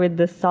particular with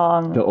the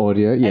song. The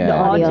audio, yeah. the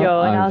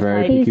audio, and I I'm was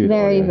very like- He's picky with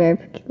very, audio. very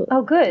particular.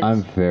 Oh, good.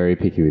 I'm very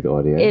picky with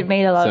audio. It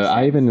made a lot of So I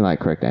sense. even like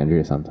correct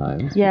Andrea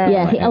sometimes. Yeah.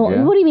 Yeah. Like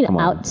Andrea? What do you mean Come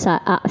on.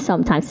 outside?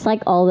 Sometimes it's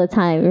like all the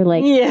time. You're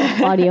like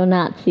Yeah. audio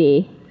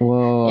Nazi.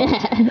 Well,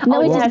 No,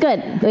 which yes. is good.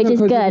 Which is because if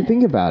you good.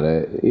 think about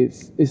it,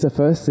 it's the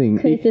first thing.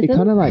 It Criticism?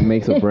 kind of like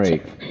makes or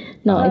break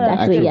No, the exactly.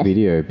 actual Yes.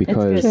 video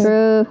because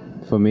True.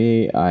 for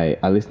me, I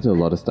listen to a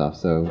lot of stuff.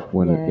 So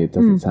when Yeah. it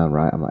doesn't sound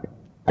right, I'm like.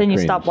 I Then you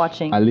cringe. stop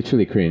watching. I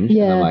literally cringe, and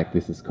Yeah. I'm like,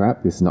 "This is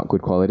crap. This is not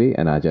good quality,"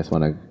 and I just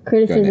want to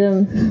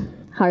Criticism.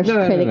 Harsh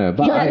No, critic. no,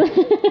 but I,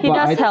 but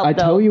does help, I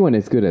though. tell you when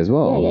it's good as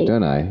well, Yeah.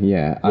 don't I?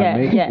 Yeah, I Yeah,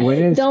 make yeah. when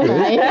it's Don't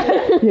good.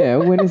 I? Yeah,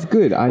 when it's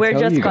good, I We're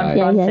tell just you guys.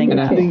 confronting. And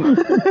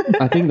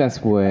I think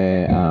that's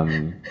where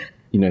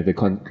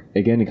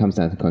again it comes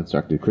down to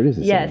constructive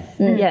criticism. Yes.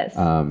 Yes.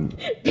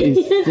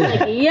 It's,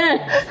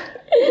 Yes.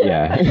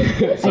 yeah. Are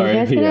you Sorry,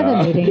 guys gonna have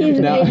a meeting? He's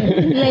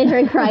made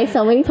her cry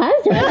so many times.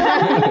 Did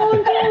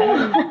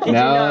you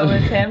know it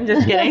was him?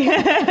 Just kidding.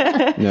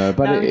 No,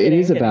 but I'm it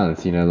is a kidding.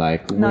 balance,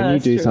 like when you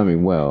that's do true.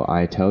 something well,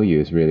 I tell you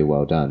it's really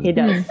well done. He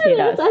does. He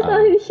does. I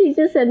thought she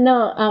just said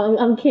no.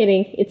 I'm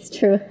kidding. It's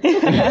true.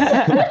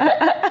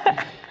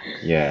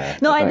 Yeah.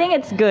 No, I But- think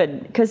it's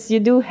good because you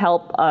do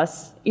help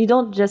us. You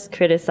don't just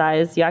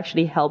criticize. You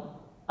actually help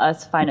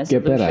us find a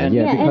get solution. better.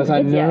 Yeah, Yeah, because and I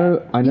it's-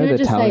 know You the don't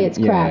just talent. say it's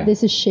crap. yeah.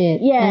 This is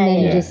shit. Yeah, and then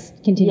yeah. you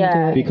just continue Yeah. to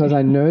do it. Because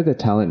I know the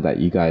talent that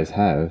you guys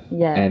have,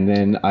 Yeah. and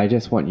then I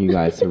just want you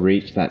guys to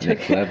reach that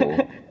next level.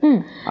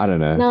 I don't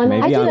know. No, no,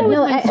 Maybe I do that with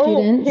my I'm.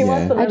 students. he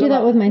wants to I learn do a that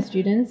lot. with my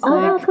students.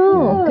 Oh,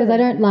 cool. Because I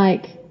don't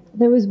like.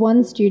 There was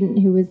one student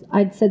who was.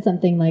 I'd said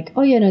something like,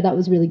 "Oh yeah, no, that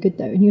was really good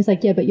though," and he was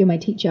like, "Yeah, but you're my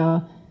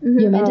teacher.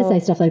 You're meant to say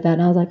stuff like that."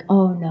 And I was like,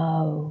 "Oh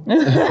no,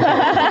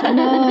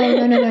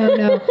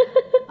 no.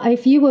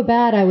 If you were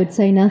bad, I would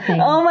say nothing."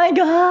 Oh my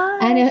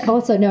god. And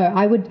also, no,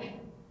 I would.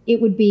 It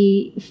would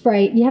be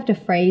you have to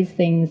phrase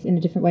things in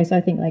a different way. So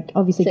I think, like,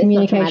 obviously, So it's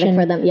not traumatic communication.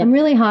 for them, yeah. I'm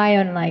really high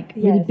on, like,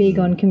 really Yes. big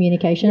on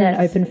communication and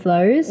Yes. open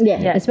flows. Yeah.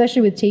 Yes.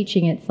 Especially with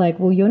teaching, it's like,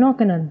 well, you're not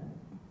going to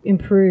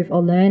improve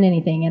or learn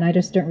anything, and I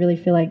just don't really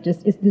feel like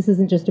this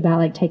isn't just about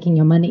like taking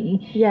your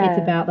money. Yeah. It's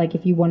about, like,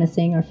 if you want to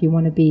sing or if you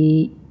want to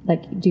be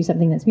like do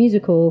something that's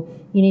musical,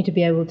 you need to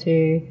be able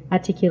to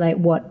articulate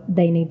what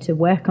they need to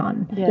work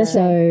on. Yeah.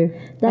 So,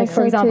 like, That's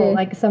for so example, true.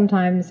 like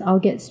sometimes I'll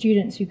get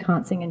students who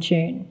can't sing in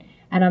tune.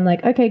 And I'm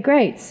like, okay,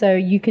 great. So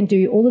you can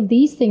do all of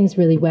these things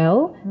really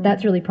well.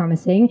 That's really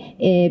promising.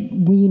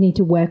 You need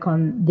to work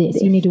on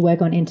this. You need to work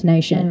on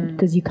intonation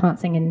because you can't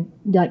sing in,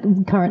 like,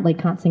 currently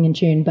can't sing in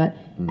tune. But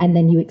and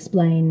then you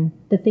explain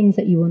the things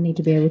that you will need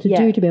to be able to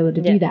do to be able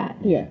to do that.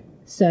 Yeah.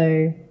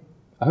 So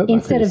I hope my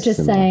instead of just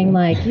criticism saying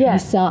like like, Yeah. you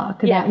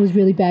suck, Yeah. that was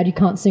really bad, you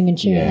can't sing in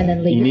tune, that. and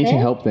then leave you it need there. to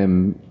help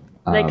them.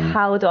 Like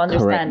how to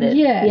understand it.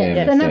 Yeah, Yeah, and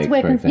that's mistakes,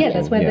 where for that's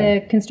example. where Yeah.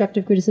 the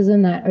constructive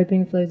criticism, that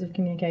opening flows of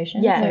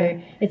communication. Yeah. So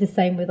it's the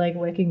same with, like,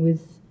 working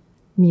with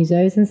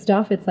musos and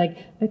stuff. It's like,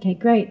 okay,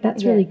 great,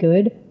 that's really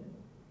good.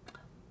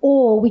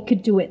 Or we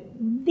could do it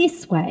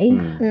this way.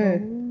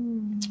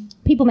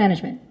 People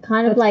management.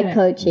 Kind of That's like good.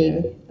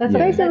 coaching. That's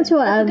Very similar to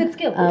what that's a good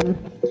skill.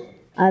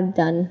 I've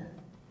done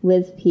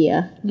with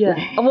Pia. Yeah.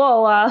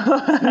 Whoa, wow.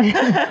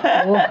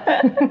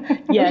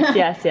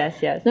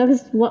 yes. No,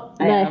 because what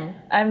I am.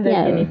 I'm the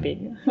yeah. guinea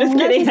pig. Just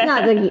No, kidding. she's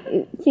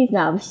not. She's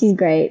not. She's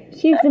great.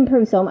 She's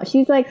improved so much.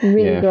 She's like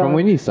really Yeah, grown. from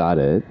when you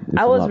started. it's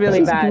I a was lot really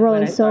better. bad. grown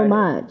when I so started.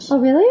 much. Oh,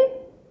 really?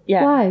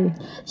 Yeah. Why?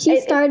 She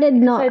started I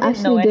not didn't know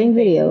actually doing anything.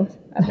 video.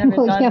 I've never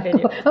Oh, done yeah,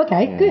 video.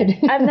 okay,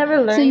 good. I've never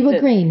learned So you were it.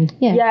 green.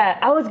 Yeah. Yeah,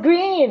 I was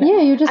green. Yeah,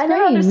 you're just I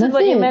never green, understood that's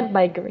what you it. meant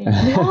by green.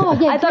 Oh,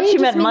 yeah. I thought green she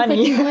just meant means that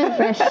money. you weren't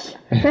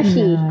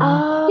Freshie.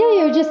 Oh.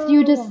 Yeah,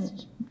 you're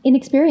just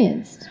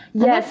inexperienced.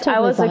 And Yes, that's I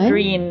totally was fine. a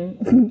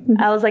green.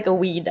 I was like a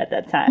weed at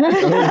that time.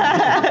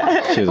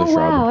 She was a Oh, shrub.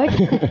 wow.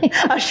 Okay.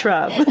 A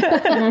shrub.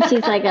 Now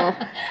she's like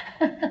a.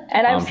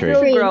 And I'm Palm tree.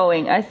 still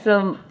growing. I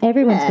still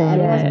Everyone's growing.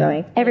 Everyone's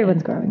growing.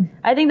 Everyone's growing.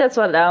 I think that's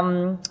what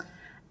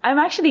I'm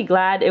actually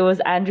glad it was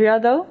Andrea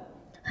though.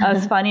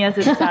 As funny as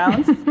it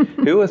sounds.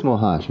 Who was more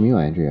harsh, me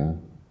or Andrea?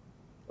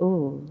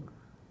 Ooh.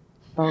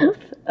 Both.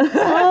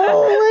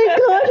 Oh my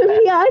gosh,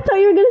 Pia! I thought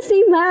you were gonna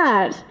say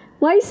Matt.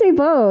 Why you say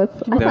both?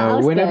 I thought I No,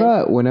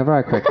 was whenever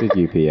I corrected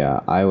you,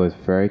 Pia, I was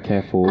very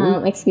careful.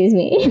 good. Excuse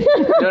me.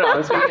 No, I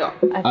was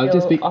speaking. I was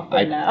just feel speaking.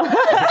 awkward now.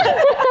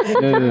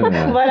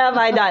 No. What have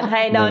I done?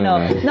 Hey, no.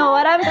 No. No,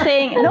 what I'm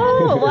saying,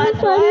 no, what?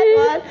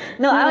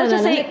 No, I was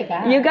just Take it saying,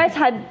 back. you guys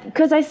had,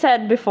 because I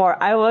said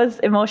before, I was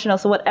emotional,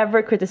 so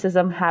whatever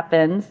criticism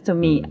happens to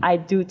me, I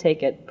do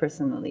take it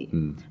personally.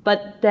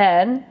 But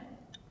then,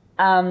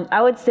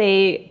 I would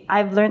say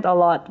I've learned a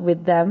lot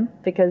with them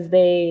because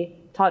they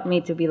taught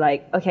me to be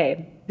like,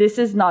 okay, this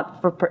is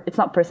not it's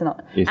not personal.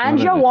 It's not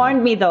Andrea an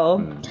warned me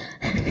though.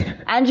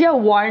 Andrea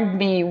warned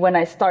me when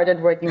I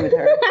started working with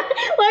her.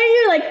 Why are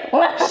you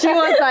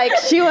like?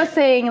 She was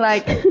saying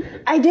like,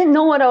 I didn't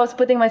know what I was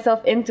putting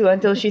myself into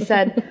until she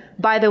said,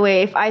 by the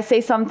way, if I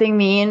say something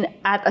mean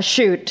at a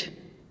shoot,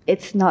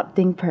 it's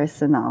nothing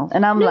personal.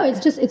 And I'm No,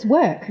 like, it's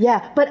work.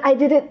 yeah, but I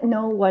didn't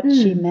know what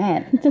she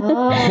meant. Oh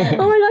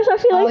my gosh! I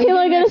feel like people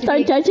are gonna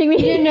start judging You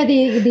me. didn't know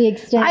the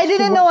extent. I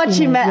didn't know what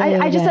she meant.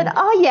 Yeah, I just yeah. said,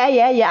 oh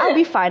yeah, I'll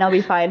be fine.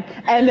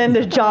 And then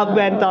the job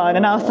went on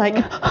and I was like,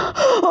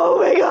 oh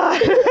my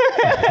God.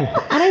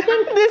 And I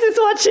think This is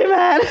what she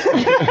meant.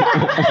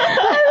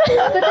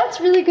 but that's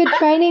really good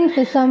training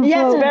for some.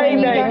 Yes, for very, when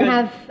you very don't good.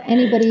 have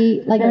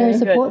anybody, like, no good.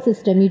 support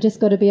system. You just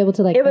got to be able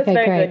to, like, It was okay,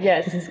 very great. good,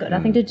 yes. This has got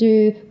nothing to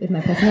do with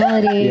my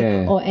personality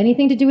Yeah. or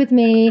anything to do with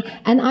me.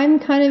 And I'm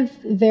kind of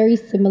very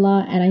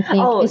similar. And I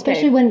think, Oh, okay.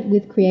 especially when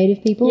with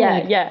creative people,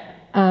 like, Yeah.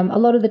 a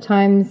lot of the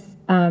times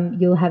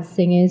you'll have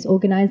singers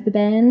organize the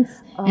bands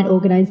and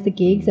organize the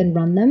gigs and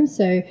run them.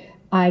 So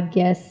I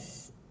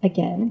guess,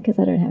 again, because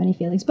I don't have any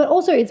feelings, but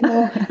also it's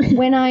more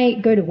when I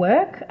go to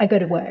work,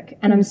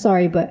 and I'm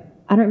sorry, but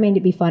I don't mean to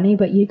be funny,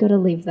 but you got to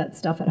leave that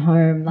stuff at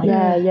home. Like,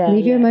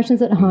 leave your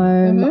emotions at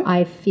home.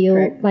 I feel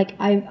like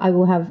I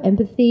will have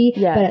empathy,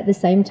 Yeah. but at the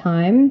same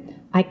time,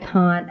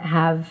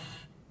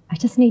 I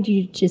just need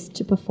you just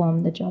to perform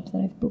the jobs that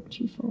I've booked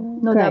you for.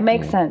 No, Correct. that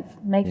makes sense.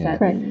 Makes sense.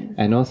 Correct.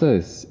 And also,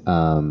 it's,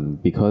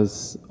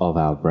 because of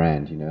our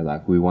brand,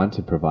 like we want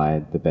to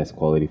provide the best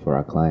quality for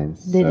our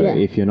clients. So Yeah.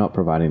 if you're not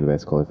providing the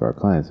best quality for our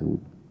clients,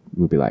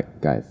 we'll be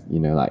like, guys,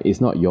 like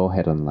it's not your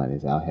head on the line,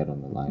 it's our head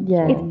on the line.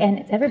 Yeah. So- And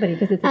it's everybody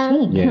because it's a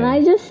team. Yeah. Can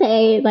I just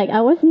say, like,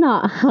 I was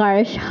not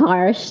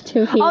harsh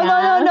to Pia. Oh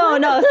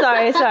no!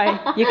 Sorry.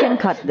 You can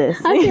cut this.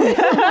 I'm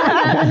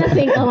gonna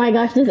think, oh my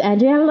gosh, does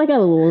Andrea have like a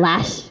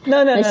lash?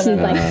 No, that she's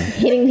like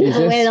hitting It's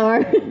people with,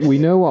 just- or we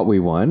know what we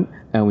want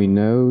and we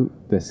know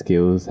the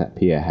skills that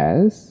Pia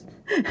has,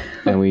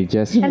 and we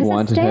just And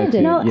wanted her standard.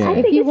 to. No, yeah.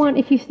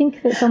 if you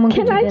think that someone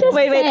Can could do I better. just-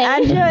 Wait, Say.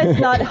 Andrea is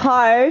not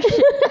harsh.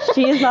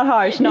 She is not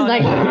harsh. No,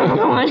 like,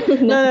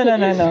 no, no.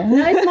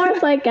 No, it's more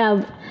of like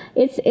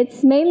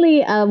it's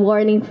mainly a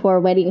warning for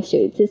wedding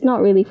shoots. It's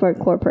not really for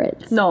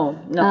corporates. No.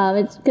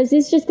 It's because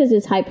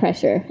it's high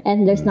pressure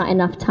and there's not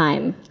enough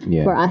time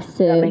Yeah. for us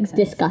to makes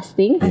sense. discuss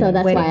things. So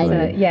that's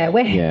why Yeah.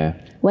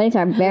 weddings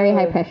are very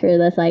high pressure.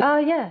 That's like Oh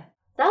yeah.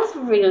 that was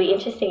really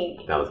interesting.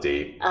 That was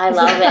deep. I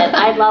love it.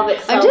 I love it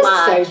so I'm just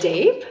much. so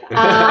deep.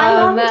 I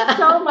love it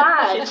so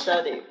much.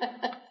 So deep.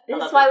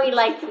 This is why we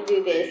like to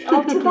do this.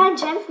 Oh, too bad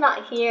Jen's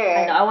not here.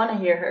 I know. I want to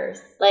hear hers.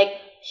 Like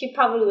she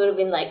probably would have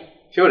been like,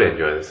 She would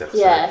enjoy this episode.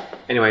 Yeah.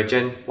 Anyway,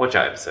 Jen, watch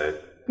our episode.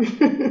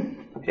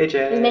 Hey,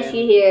 Jen. we miss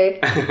you here.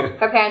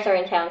 Her parents are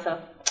in town, so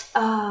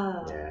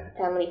Oh. Yeah.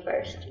 family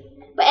first.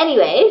 But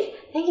anyways,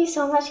 thank you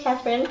so much,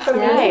 Catherine, for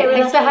being Yay, here with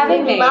thanks us. for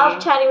having We me.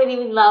 love chatting with you.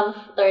 We love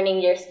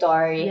learning your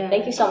story. Yeah.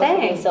 Thank you so much for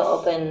being Thanks. so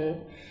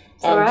open.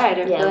 It's all right. I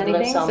don't yeah, feel we learned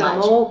anything, so so I'm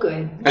much. all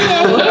good.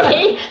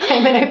 Yay.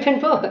 I'm an open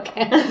book.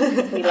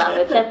 We love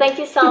it. So thank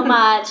you so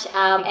much.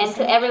 And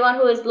to everyone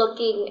who is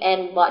looking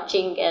and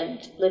watching and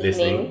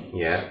listening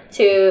Yeah.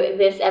 to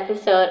this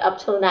episode up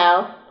till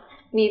now,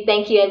 we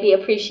thank you and we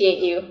appreciate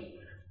you.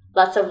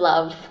 Lots of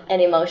love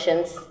and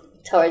emotions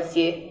towards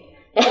you.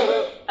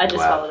 I just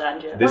Wow. followed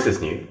Andrea. This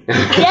is new.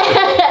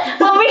 Yeah,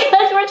 well,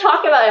 because we're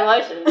talking about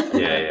emotions.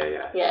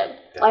 Yeah. Yeah.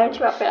 Why don't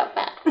you wrap it up,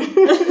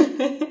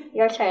 Matt?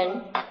 Your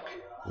turn.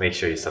 Make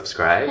sure you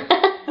subscribe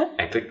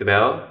and click the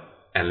bell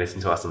and listen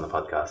to us on the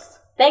podcast.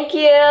 Thank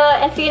you,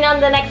 and see you on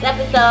the next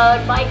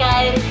episode. Bye,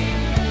 guys.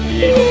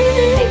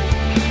 Peace. Thank you.